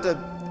the latter.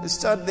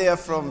 Start there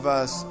from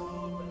verse.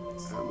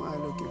 What am I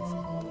looking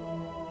for?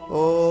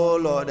 Oh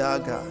Lord our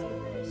God.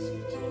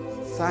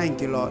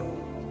 Thank you, Lord.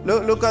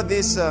 Look at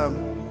this.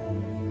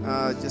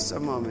 Just a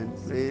moment,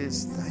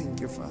 please. Thank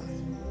you, Father.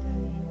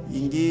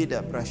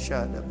 Ingida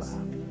prashada ba.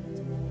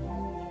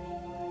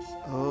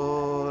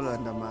 Oh,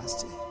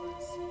 Landamaste.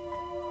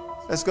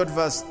 Let's go to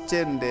verse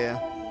 10 there.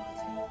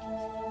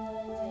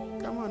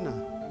 Come on now.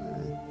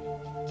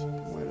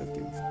 We're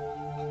looking for.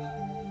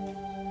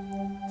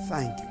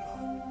 Thank you,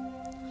 Lord.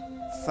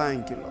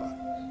 Thank you, Lord.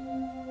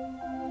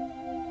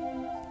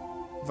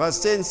 Verse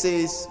 10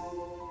 says,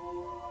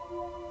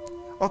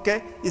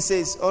 Okay, he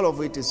says, all of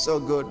it is so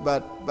good,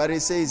 but he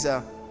says,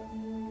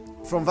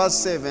 from verse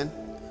 7,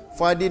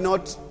 for I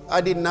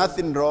did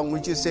nothing wrong,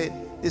 which you said,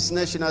 this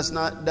nation has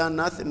not done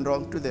nothing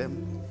wrong to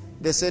them.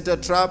 They set a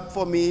trap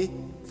for me,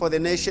 for the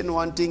nation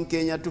wanting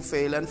Kenya to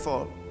fail and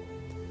fall.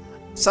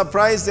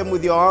 Surprise them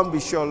with your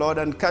ambush, O Lord,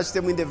 and catch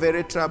them in the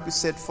very trap you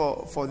set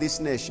for this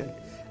nation.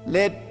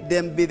 Let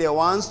them be the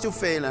ones to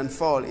fail and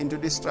fall into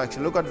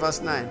destruction. Look at verse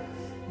 9.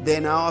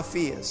 Then our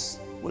fears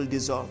will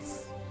dissolve.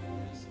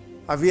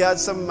 Have you had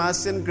some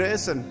mercy and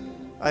grace? And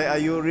are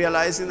you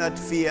realizing that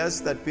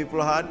fears that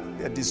people had,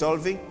 they're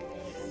dissolving?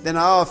 Then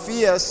our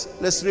fears,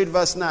 let's read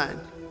verse 9.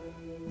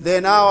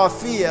 Then our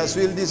fears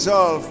will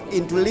dissolve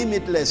into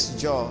limitless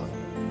joy.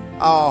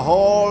 Our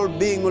whole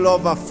being will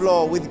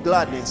overflow with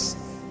gladness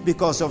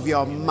because of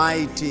your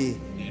mighty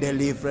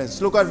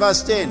deliverance. Look at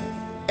verse 10.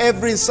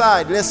 Every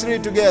side, let's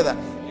read together.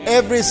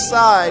 Every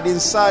side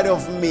inside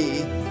of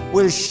me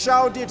will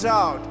shout it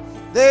out.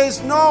 There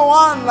is no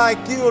one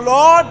like you,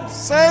 Lord.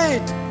 Say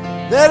it.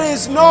 There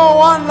is no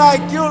one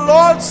like you,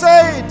 Lord.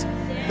 Say it.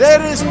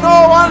 There is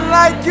no one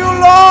like you,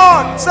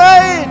 Lord.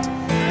 Say it.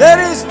 There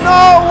is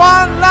no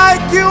one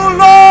like you,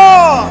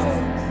 Lord.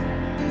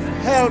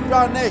 Help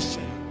our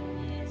nation.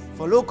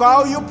 For look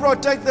how you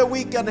protect the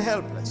weak and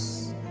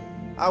helpless.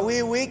 Are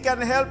we weak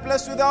and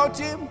helpless without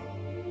Him?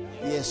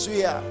 Yes,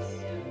 we are.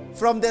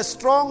 From the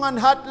strong and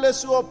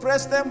heartless who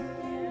oppress them,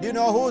 do you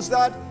know who's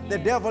that? The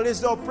devil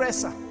is the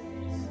oppressor.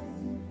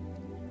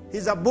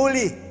 He's a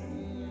bully.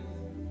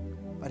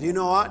 But you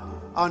know what?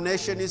 Our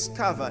nation is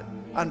covered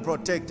and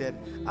protected.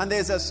 And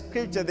there's a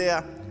scripture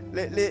there.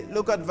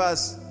 Look at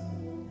verse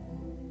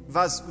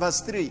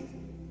 3.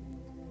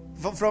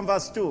 From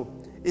verse 2.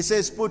 It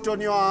says, put on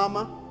your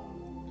armor.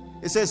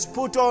 It says,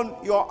 put on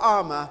your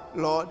armor,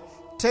 Lord.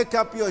 Take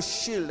up your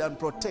shield and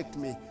protect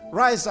me.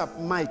 Rise up,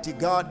 mighty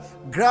God.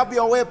 Grab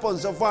your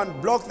weapons of war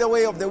and block the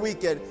way of the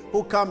wicked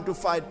who come to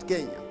fight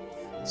Kenya.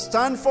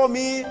 Stand for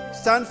me.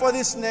 Stand for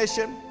this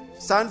nation.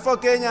 Stand for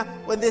Kenya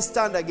when they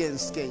stand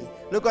against Kenya.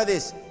 Look at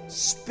this.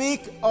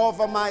 Speak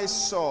over my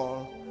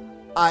soul.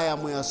 I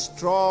am your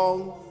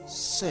strong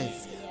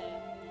Savior.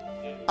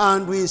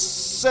 And we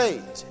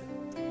said,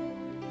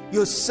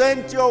 you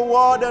sent your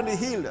word and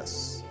healed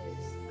us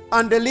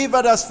and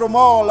delivered us from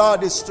all our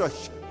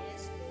destruction.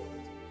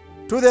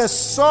 To the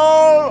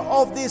soul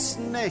of this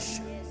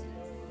nation,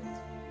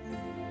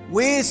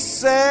 we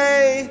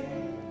say,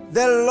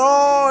 the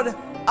Lord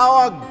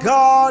our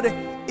God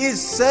is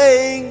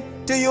saying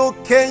to you,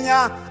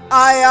 Kenya,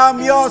 I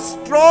am your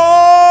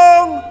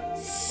strong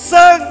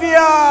Savior.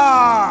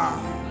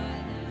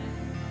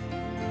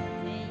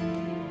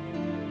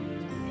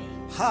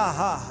 Ha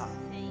ha ha.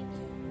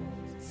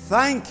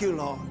 Thank you,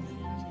 Lord.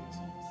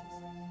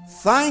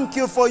 Thank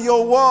you for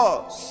your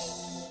words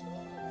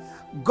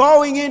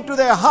going into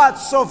the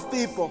hearts of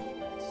people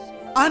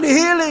and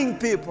healing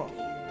people.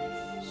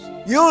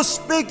 You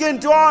speak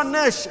into our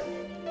nation,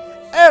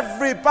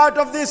 every part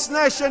of this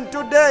nation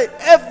today,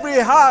 every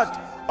heart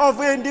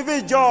of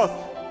individual.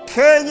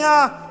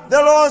 Kenya,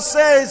 the Lord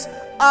says,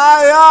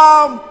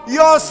 I am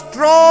your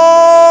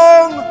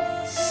strong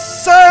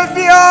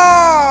Savior.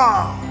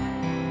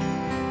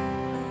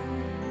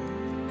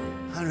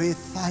 And we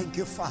thank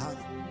you, Father,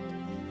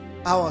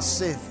 our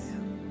Savior,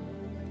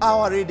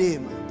 our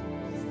Redeemer,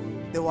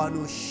 the one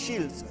who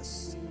shields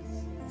us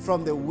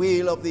from the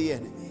will of the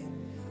enemy.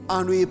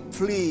 And we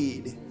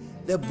plead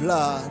the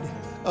blood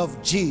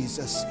of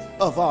Jesus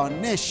of our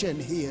nation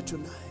here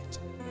tonight.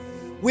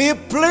 We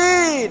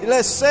plead,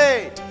 let's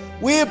say it,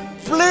 we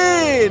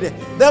plead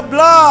the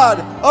blood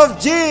of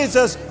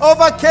Jesus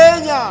over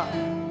Kenya,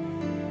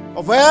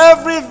 of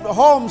every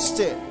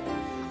homestead,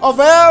 of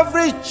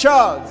every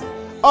child,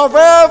 of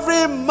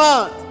every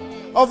man,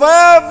 of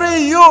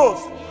every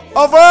youth,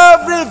 of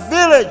every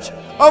village,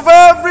 of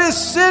every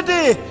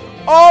city,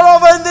 all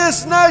over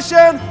this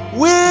nation.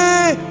 We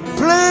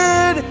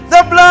plead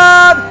the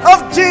blood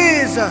of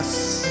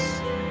Jesus.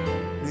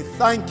 We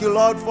thank you,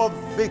 Lord, for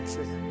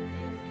victory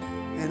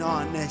in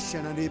our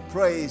nation, and we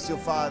praise you,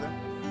 Father.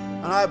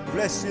 And I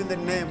bless you in the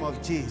name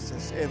of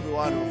Jesus, every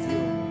one of you.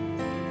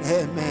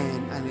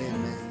 Amen and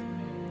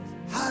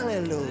amen.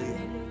 Hallelujah.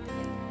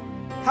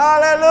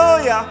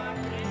 Hallelujah.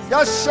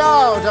 Just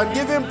shout and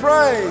give him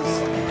praise.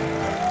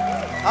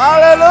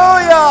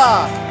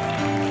 Hallelujah.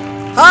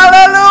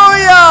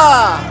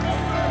 Hallelujah.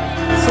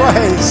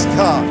 Praise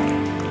God.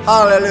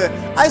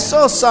 Hallelujah. I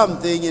saw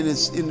something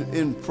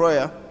in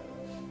prayer.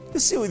 You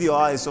see with your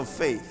eyes of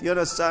faith. You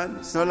understand?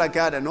 It's not like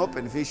I had an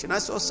open vision. I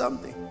saw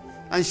something.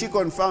 And she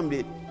confirmed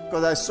it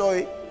because I saw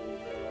it.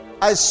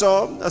 As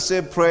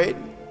I prayed.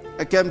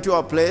 I came to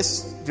a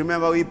place.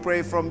 Remember, we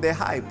pray from the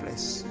high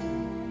place.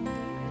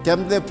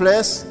 Came to the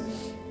place.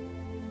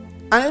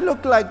 And it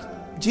looked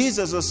like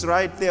Jesus was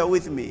right there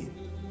with me.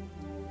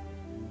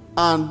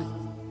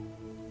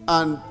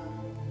 And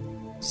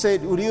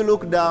said, would you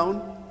look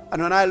down?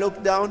 And when I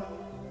looked down,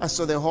 I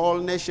saw the whole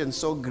nation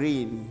so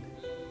green.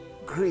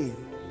 Green.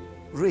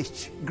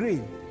 Rich.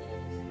 Green.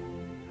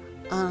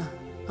 And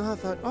I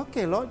thought,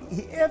 okay, Lord,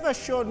 He ever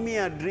showed me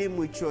a dream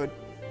which would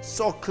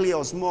so clear. It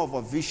was more of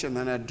a vision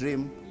than a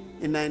dream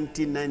in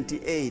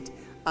 1998.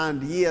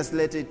 And years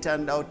later, it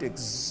turned out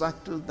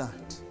exactly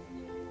that.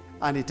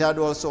 And it had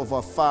also of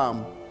a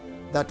farm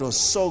that was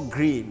so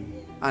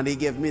green. And he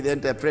gave me the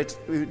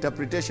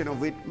interpretation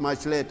of it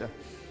much later.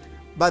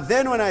 But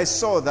then when I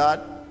saw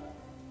that,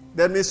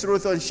 then Miss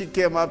Ruth, when she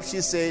came up,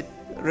 she said,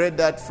 read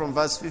that from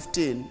verse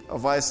 15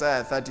 of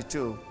Isaiah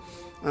 32.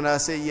 And I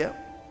said, yeah.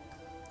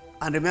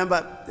 And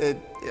remember,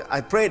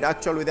 I prayed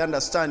actually with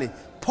understanding,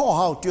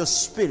 pour out your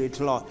spirit,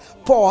 Lord.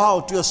 Pour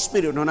out your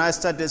spirit. When I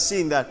started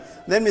seeing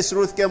that, then Miss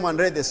Ruth came and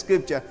read the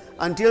scripture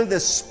until the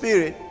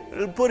spirit,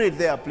 put it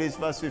there, please,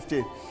 verse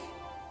 15.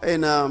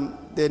 In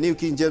the New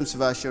King James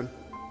Version,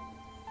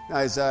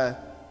 Isaiah.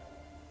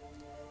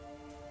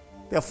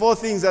 There are 4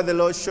 things that the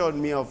Lord showed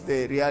me of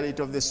the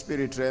reality of the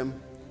spirit realm.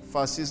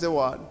 First is the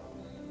word.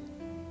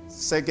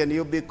 Second,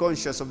 you be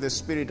conscious of the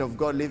Spirit of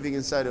God living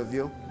inside of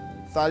you.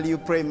 Thirdly, you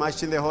pray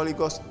much in the Holy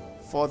Ghost.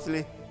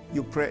 Fourthly,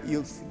 you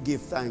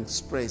give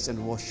thanks, praise,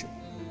 and worship.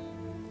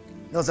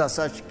 Those are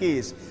such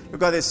keys.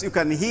 Look at this. You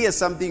can hear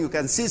something, you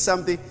can see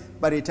something,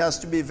 but it has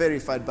to be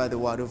verified by the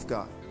Word of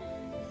God.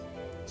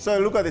 So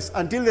look at this.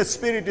 Until the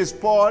Spirit is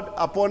poured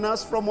upon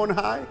us from on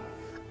high,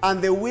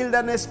 and the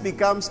wilderness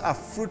becomes a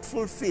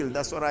fruitful field.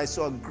 That's what I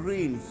saw, a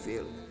green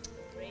field.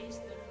 Praise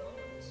the Lord.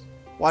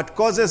 What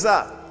causes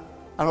that?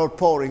 An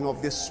outpouring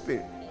of the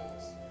Spirit.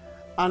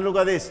 And look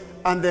at this.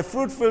 And the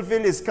fruitful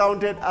field is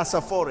counted as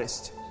a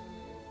forest.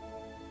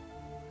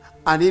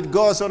 And it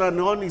goes on and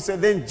on. He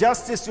said, then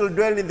justice will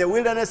dwell in the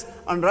wilderness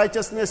and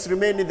righteousness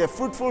remain in the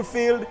fruitful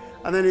field.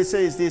 And then he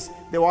says this,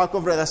 the work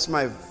of, that's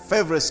my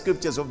favorite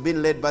scriptures of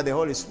being led by the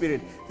Holy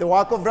Spirit. The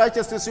work of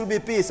righteousness will be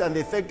peace, and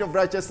the effect of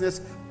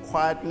righteousness,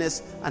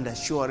 quietness and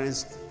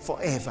assurance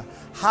forever.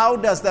 How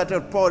does that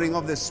outpouring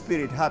of the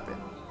Spirit happen?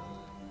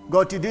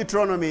 Go to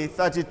Deuteronomy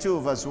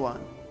 32 verse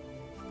 1.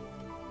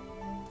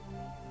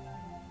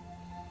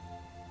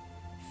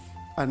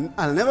 And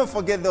I'll never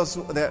forget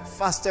the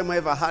first time I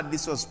ever heard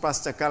this was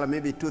Pastor Carla,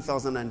 maybe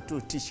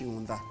 2002, teaching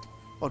on that.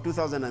 Or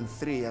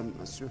 2003, I'm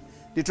not sure.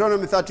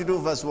 Deuteronomy 32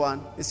 verse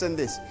 1. Listen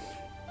this.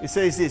 It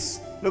says this.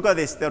 Look at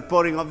this, the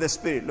outpouring of the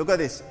Spirit. Look at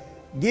this.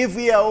 Give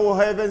ear, O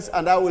heavens,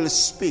 and I will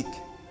speak.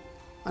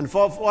 And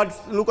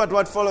look at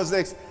what follows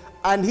next.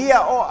 And hear,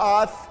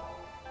 O earth,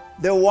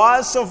 the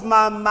words of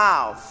my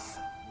mouth.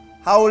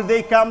 How will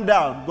they come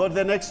down? Go to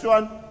the next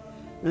one.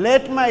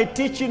 Let my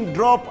teaching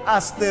drop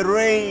as the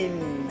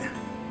rain.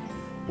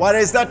 What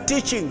is that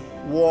teaching?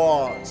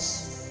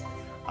 Words.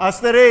 As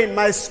the rain,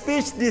 my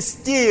speech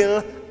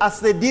distill as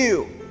the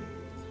dew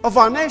of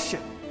our nation.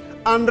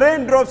 And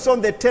raindrops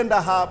on the tender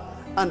herb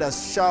and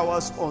as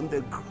showers on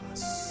the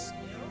grass.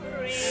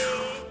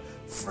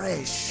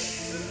 Fresh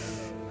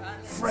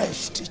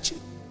teaching.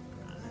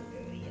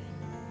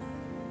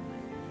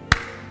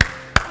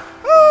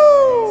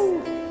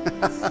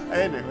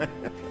 Anyway,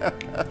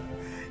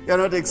 you're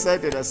not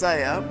excited as I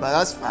am, but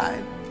that's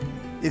fine.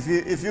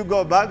 If you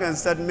go back and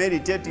start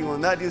meditating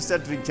on that, you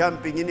start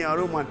jumping in your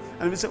room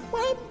and you say,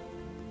 why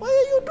are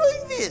you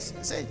doing this?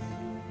 I say,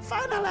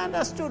 finally I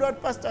understood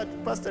what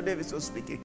Pastor Davis was speaking.